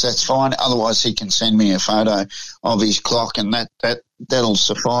join us, that's fine. Otherwise, he can send me a photo of his clock, and that'll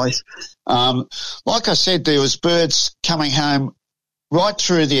suffice. Like I said, there was birds coming home right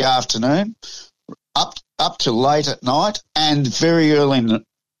through the afternoon, up to late at night, and very early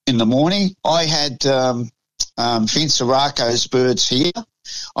in the morning. I had Vince Araco's birds here.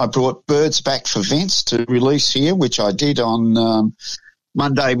 I brought birds back for Vince to release here, which I did on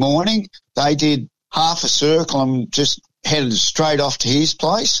Monday morning. They did half a circle and just headed straight off to his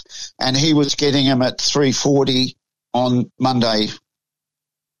place, and he was getting them at 3:40 on Monday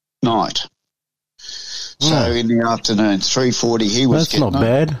night. So in the afternoon, 3:40, he was That's getting not them.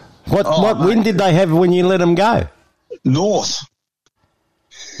 bad. What wind did they have when you let them go? North.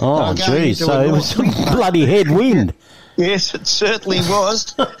 Oh, geez. So it was a bloody headwind. Yes, it certainly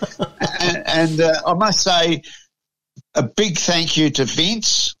was. and I must say a big thank you to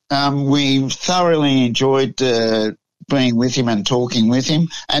Vince. We thoroughly enjoyed being with him and talking with him,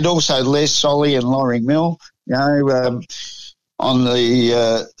 and also Les Solly and Laurie Mill. On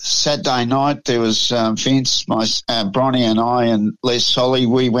the Saturday night, there was Vince, Bronnie and I and Les Solly.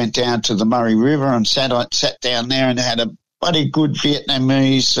 We went down to the Murray River and sat down there and had a bloody good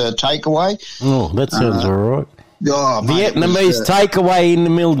Vietnamese takeaway. Oh, that sounds all right. Oh, mate, Vietnamese takeaway in the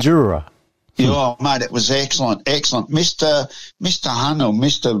Mildura. Oh, mate, it was excellent. Mr. Hun or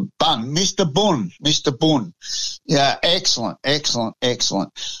Mr. Bun. Yeah, excellent.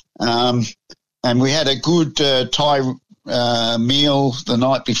 And we had a good Thai meal the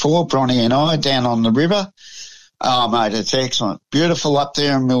night before, Bronnie and I, down on the river. Oh, mate, it's excellent. Beautiful up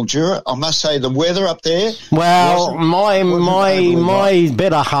there in Mildura. I must say the weather up there. Well, my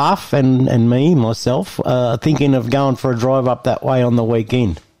better half and myself thinking of going for a drive up that way on the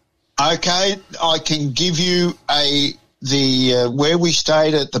weekend. Okay, I can give you where we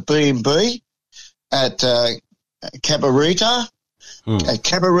stayed at the B&B at Cabarita, at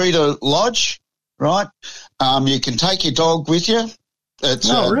Cabarita Lodge, right? You can take your dog with you.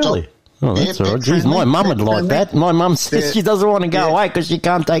 Really? Oh, that's all right. Geez, my mum would like that. My mum says she doesn't want to go away because she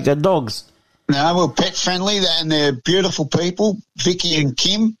can't take her dogs. No, we're pet friendly, and they're beautiful people, Vicky and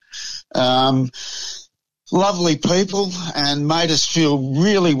Kim. Lovely people, and made us feel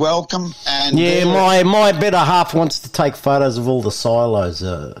really welcome. And my better half wants to take photos of all the silos.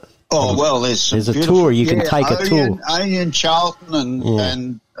 There's a tour. You can take a tour. Onion, Charlton,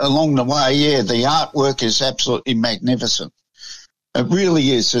 and along the way, the artwork is absolutely magnificent. It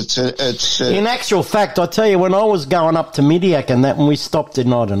really is. It's in actual fact, I tell you, when I was going up to Midiak and that, when we stopped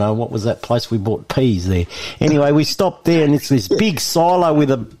in, I don't know, what was that place we bought peas there. Anyway, we stopped there and it's this big silo with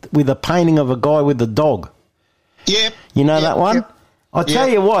a painting of a guy with a dog. Yep. You know that one? Yep. I tell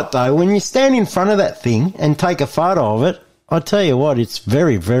you what, though, when you stand in front of that thing and take a photo of it, I tell you what, it's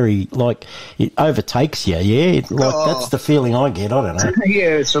very, very, like, it overtakes you, yeah? That's the feeling I get, I don't know.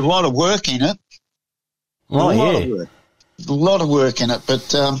 Yeah, it's a lot of work in it. Oh, yeah. A lot of work in it,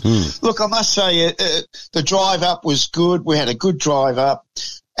 but look, I must say the drive up was good. We had a good drive up,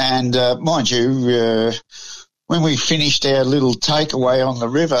 and mind you, when we finished our little takeaway on the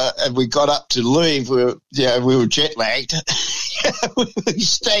river and we got up to leave, we were jet lagged. We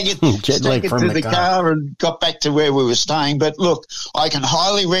staggered to the car and got back to where we were staying. But look, I can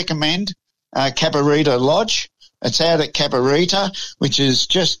highly recommend Cabarita Lodge. It's out at Cabarita, which is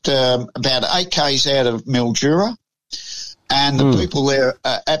just about 8 k's out of Mildura. And the people there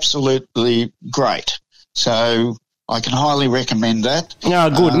are absolutely great. So I can highly recommend that. No,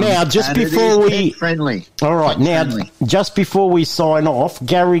 good. Now, just before we... friendly. All right. Now, just before we sign off,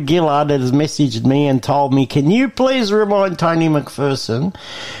 Gary Gillard has messaged me and told me, can you please remind Tony McPherson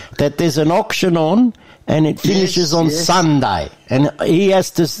that there's an auction on and it finishes on Sunday. And he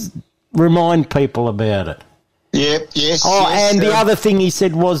has to remind people about it. Yep, yes. Oh, and the other thing he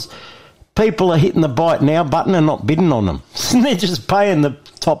said was... people are hitting the bite now button and not bidding on them. They're just paying the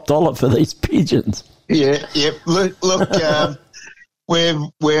top dollar for these pigeons. Yeah, yep. Look, we're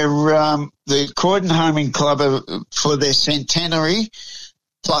the Croydon Homing Club for their centenary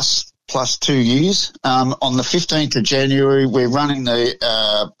plus 2 years. On the 15th of January, we're running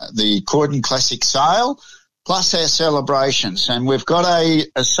the Croydon Classic Sale plus our celebrations, and we've got a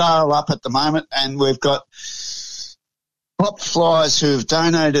sale up at the moment, and we've got Pop Flyers who have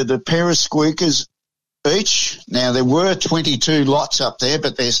donated a pair of squeakers each. Now, there were 22 lots up there,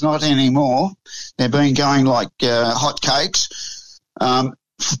 but there's not anymore. They've been going like hotcakes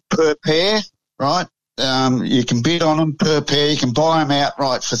per pair, right? You can bid on them per pair. You can buy them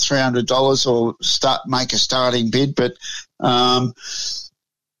outright for $300 or make a starting bid. But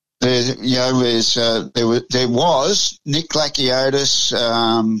there was Nick Lakiotis,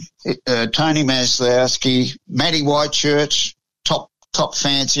 Tony Maslowski, Matty Whitechurch, top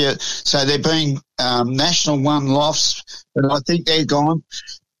fancier. So they're being National One lofts, but I think they're gone.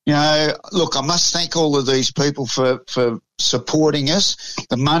 You know, look, I must thank all of these people for supporting us.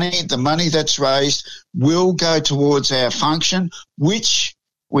 The money that's raised will go towards our function, which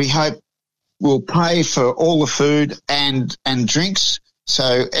we hope will pay for all the food and drinks.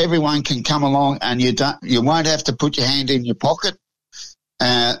 So everyone can come along, and you won't have to put your hand in your pocket.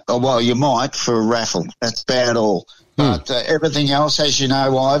 Well, you might for a raffle. That's about all. But everything else, as you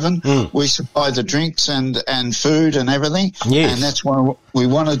know, Ivan, we supply the drinks and food and everything. Yes. And that's what we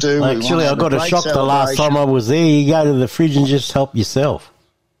want to do. Actually, I got a shock the last time I was there. You go to the fridge and just help yourself.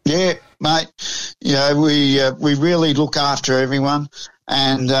 Yeah, mate. You know, we really look after everyone.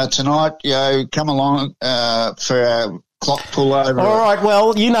 And tonight, you know, come along for our clock pullover. All right,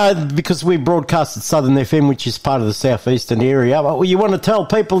 well, you know, because we broadcast at Southern FM, which is part of the southeastern area, well, you want to tell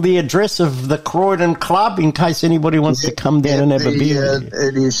people the address of the Croydon Club in case anybody wants to come down and have a beer?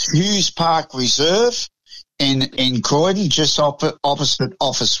 It is Hughes Park Reserve in Croydon, just opposite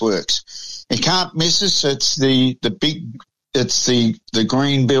Officeworks. You can't miss us. It's the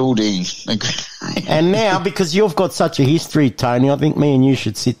green building. And now, because you've got such a history, Tony, I think me and you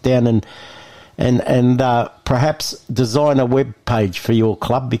should sit down and perhaps design a web page for your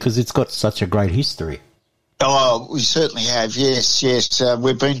club because it's got such a great history. Oh, we certainly have. Yes.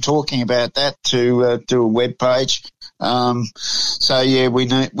 We've been talking about that to do a web page. So yeah,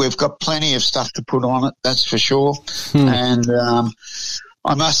 we've got plenty of stuff to put on it. That's for sure. And I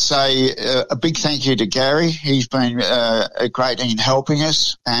must say a big thank you to Gary. He's been great in helping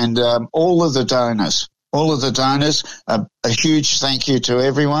us, and all of the donors. A huge thank you to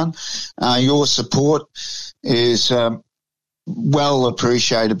everyone. Your support is well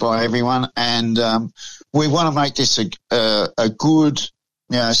appreciated by everyone, and we want to make this a good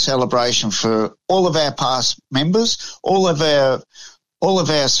celebration for all of our past members, all of our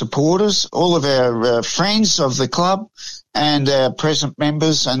supporters, all of our friends of the club, and our present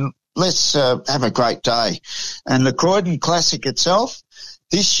members. And let's have a great day. And the Croydon Classic itself,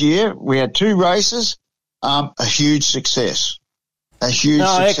 this year we had 2 races. A huge success.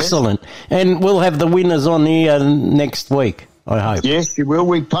 Success. Excellent. And we'll have the winners on here next week, I hope. Yes, you will.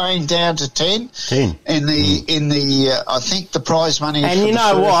 We're paying down to 10. In the I think the prize money. And you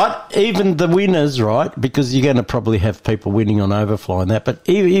know what? Even the winners, right? Because you're going to probably have people winning on overfly and that. But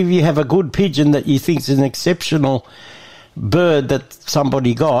if you have a good pigeon that you think is an exceptional bird that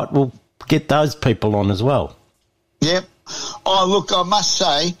somebody got, we'll get those people on as well. Yep. Oh, look, I must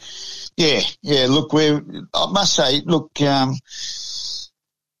say,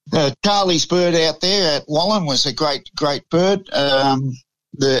 Charlie's bird out there at Wallen was a great bird.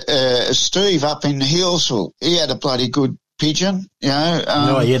 Steve up in Hillsville, he had a bloody good pigeon, you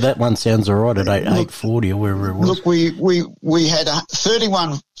know. That one sounds all right at 8:40 or wherever it was. Look, we had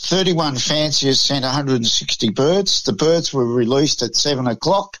 31 fanciers sent 160 birds. The birds were released at 7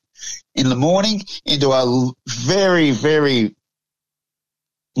 o'clock in the morning into a very, very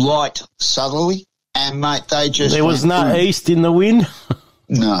light southerly, and mate, they just there was no east in the wind.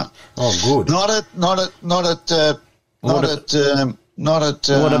 No. Oh, good. Not at.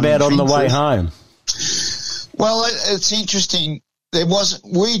 What about on the way home? Well, it's interesting. There was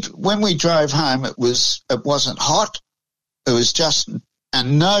when we drove home. It wasn't hot. It was just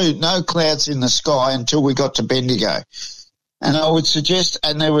no clouds in the sky until we got to Bendigo, and I would suggest.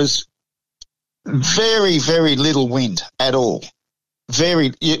 And there was very, very little wind at all.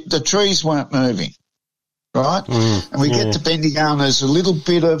 The trees weren't moving, right? And we get to Bendigo and there's a little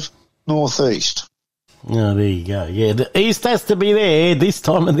bit of northeast. Oh, there you go. Yeah, the east has to be there this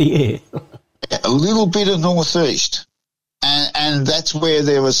time of the year. A little bit of northeast, and that's where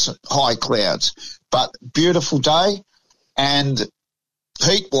there was high clouds. But beautiful day, and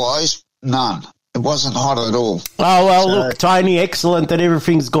heat-wise, none. It wasn't hot at all. Oh, well, look, Tony, excellent that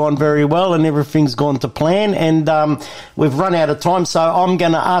everything's gone very well and everything's gone to plan, and we've run out of time, so I'm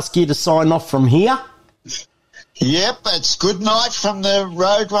going to ask you to sign off from here. Yep, it's good night from the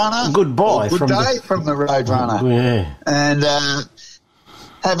Roadrunner. Goodbye. Good day from the Roadrunner. Yeah. And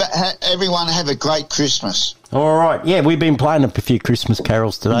everyone have a great Christmas. All right. Yeah, we've been playing a few Christmas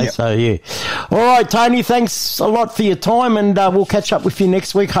carols today, so yeah. All right, Tony, thanks a lot for your time, and we'll catch up with you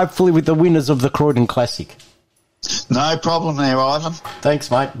next week, hopefully with the winners of the Croydon Classic. No problem there, Ivan. Thanks,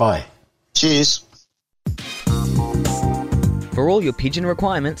 mate. Bye. Cheers. For all your pigeon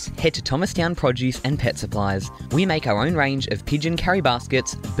requirements, head to Thomastown Produce and Pet Supplies. We make our own range of pigeon carry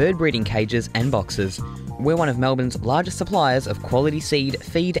baskets, bird breeding cages and boxes. We're one of Melbourne's largest suppliers of quality seed,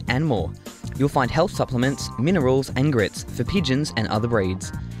 feed and more. You'll find health supplements, minerals and grits for pigeons and other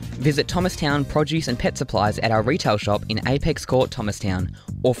breeds. Visit Thomastown Produce and Pet Supplies at our retail shop in Apex Court, Thomastown,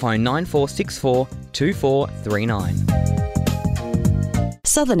 or phone 9464 2439.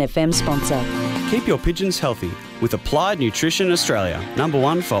 Southern FM sponsor. Keep your pigeons healthy with Applied Nutrition Australia,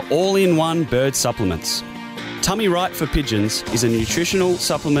 #1 for all-in-one bird supplements. Tummy Right for Pigeons is a nutritional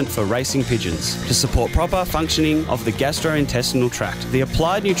supplement for racing pigeons to support proper functioning of the gastrointestinal tract. The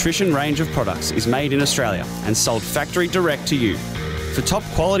Applied Nutrition range of products is made in Australia and sold factory direct to you. For top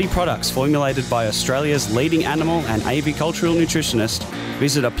quality products formulated by Australia's leading animal and avicultural nutritionist,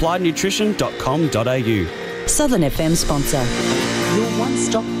 visit appliednutrition.com.au. Southern FM sponsor. Your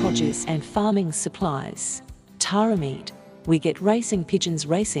one-stop produce and farming supplies. Tara Meat. We get racing pigeons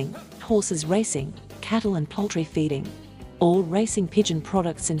racing, horses racing, cattle and poultry feeding. All racing pigeon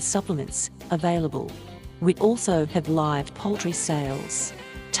products and supplements available. We also have live poultry sales.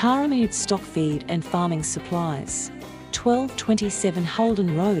 Tara Meat stock feed and farming supplies. 1227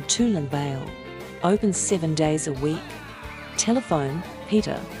 Holden Road, Toolan Vale. Open 7 days a week. Telephone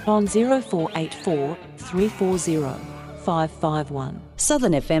Peter on 0484 340 551.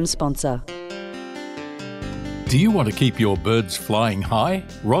 Southern FM sponsor. Do you want to keep your birds flying high?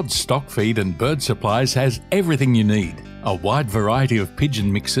 Rod's Stock Feed and Bird Supplies has everything you need. A wide variety of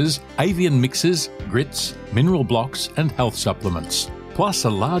pigeon mixes, avian mixes, grits, mineral blocks and health supplements. Plus a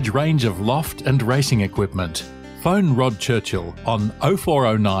large range of loft and racing equipment. Phone Rod Churchill on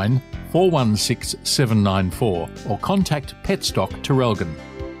 0409 416 794 or contact Petstock Terrelgan.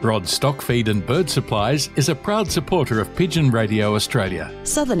 Rod's Stock Feed and Bird Supplies is a proud supporter of Pigeon Radio Australia.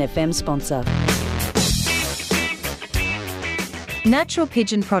 Southern FM sponsor. Natural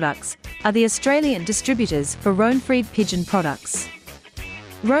Pigeon Products are the Australian distributors for Röhnfried Pigeon Products.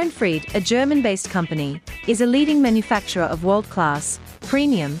 Röhnfried, a German-based company, is a leading manufacturer of world-class,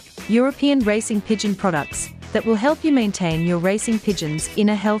 premium, European racing pigeon products that will help you maintain your racing pigeons'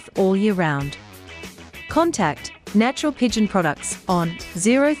 inner health all year round. Contact Natural Pigeon Products on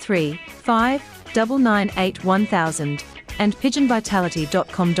 035 998 1000 and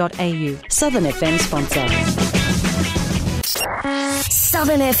pigeonvitality.com.au. Southern FM sponsor.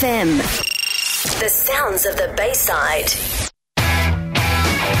 Southern FM. The sounds of the Bayside.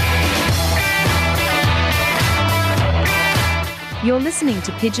 You're listening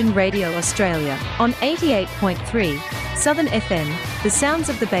to Pigeon Radio Australia on 88.3 Southern FM, the sounds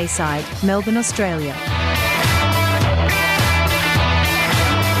of the Bayside, Melbourne, Australia.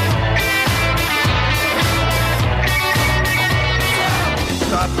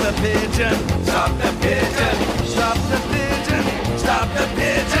 Stop the pigeon, stop the pigeon, stop the pigeon, stop the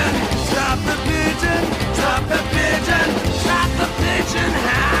pigeon, stop the pigeon, stop the pigeon, stop the pigeon,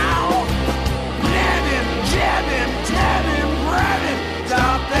 how? Nab him, jab him, tab him, grab him,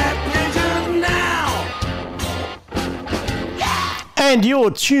 stop that pigeon now! And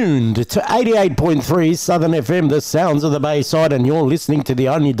you're tuned to 88.3 Southern FM, the sounds of the Bayside, and you're listening to the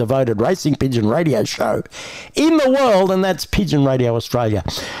only devoted racing pigeon radio show in the world, and that's Pigeon Radio Australia.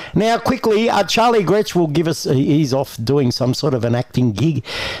 Now, quickly, Charlie Gretsch will give us, he's off doing some sort of an acting gig.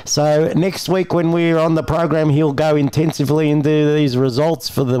 So next week when we're on the program, he'll go intensively into these results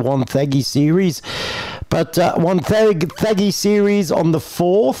for the Wonthaggi series. But Wonthaggi series on the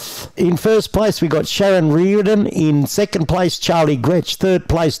 4th. In first place, we got Sharon Reardon. In second place, Charlie Gretsch. Third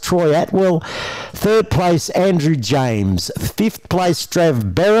place, Troy Atwell. Third place, Andrew James. Fifth place,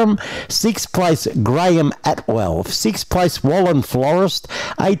 Strav Berham. Sixth place, Graham Atwell. Sixth place, Wallen Florist.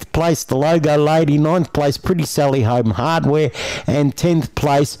 Eighth place, The Logo Lady. Ninth place, Pretty Sally Home Hardware. And 10th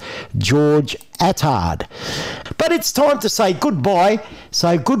place, George Attard. But it's time to say goodbye.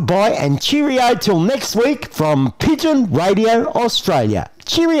 So goodbye and cheerio till next week from Pigeon Radio Australia.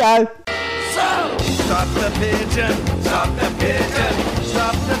 Cheerio. So, stop the pigeon, stop the pigeon.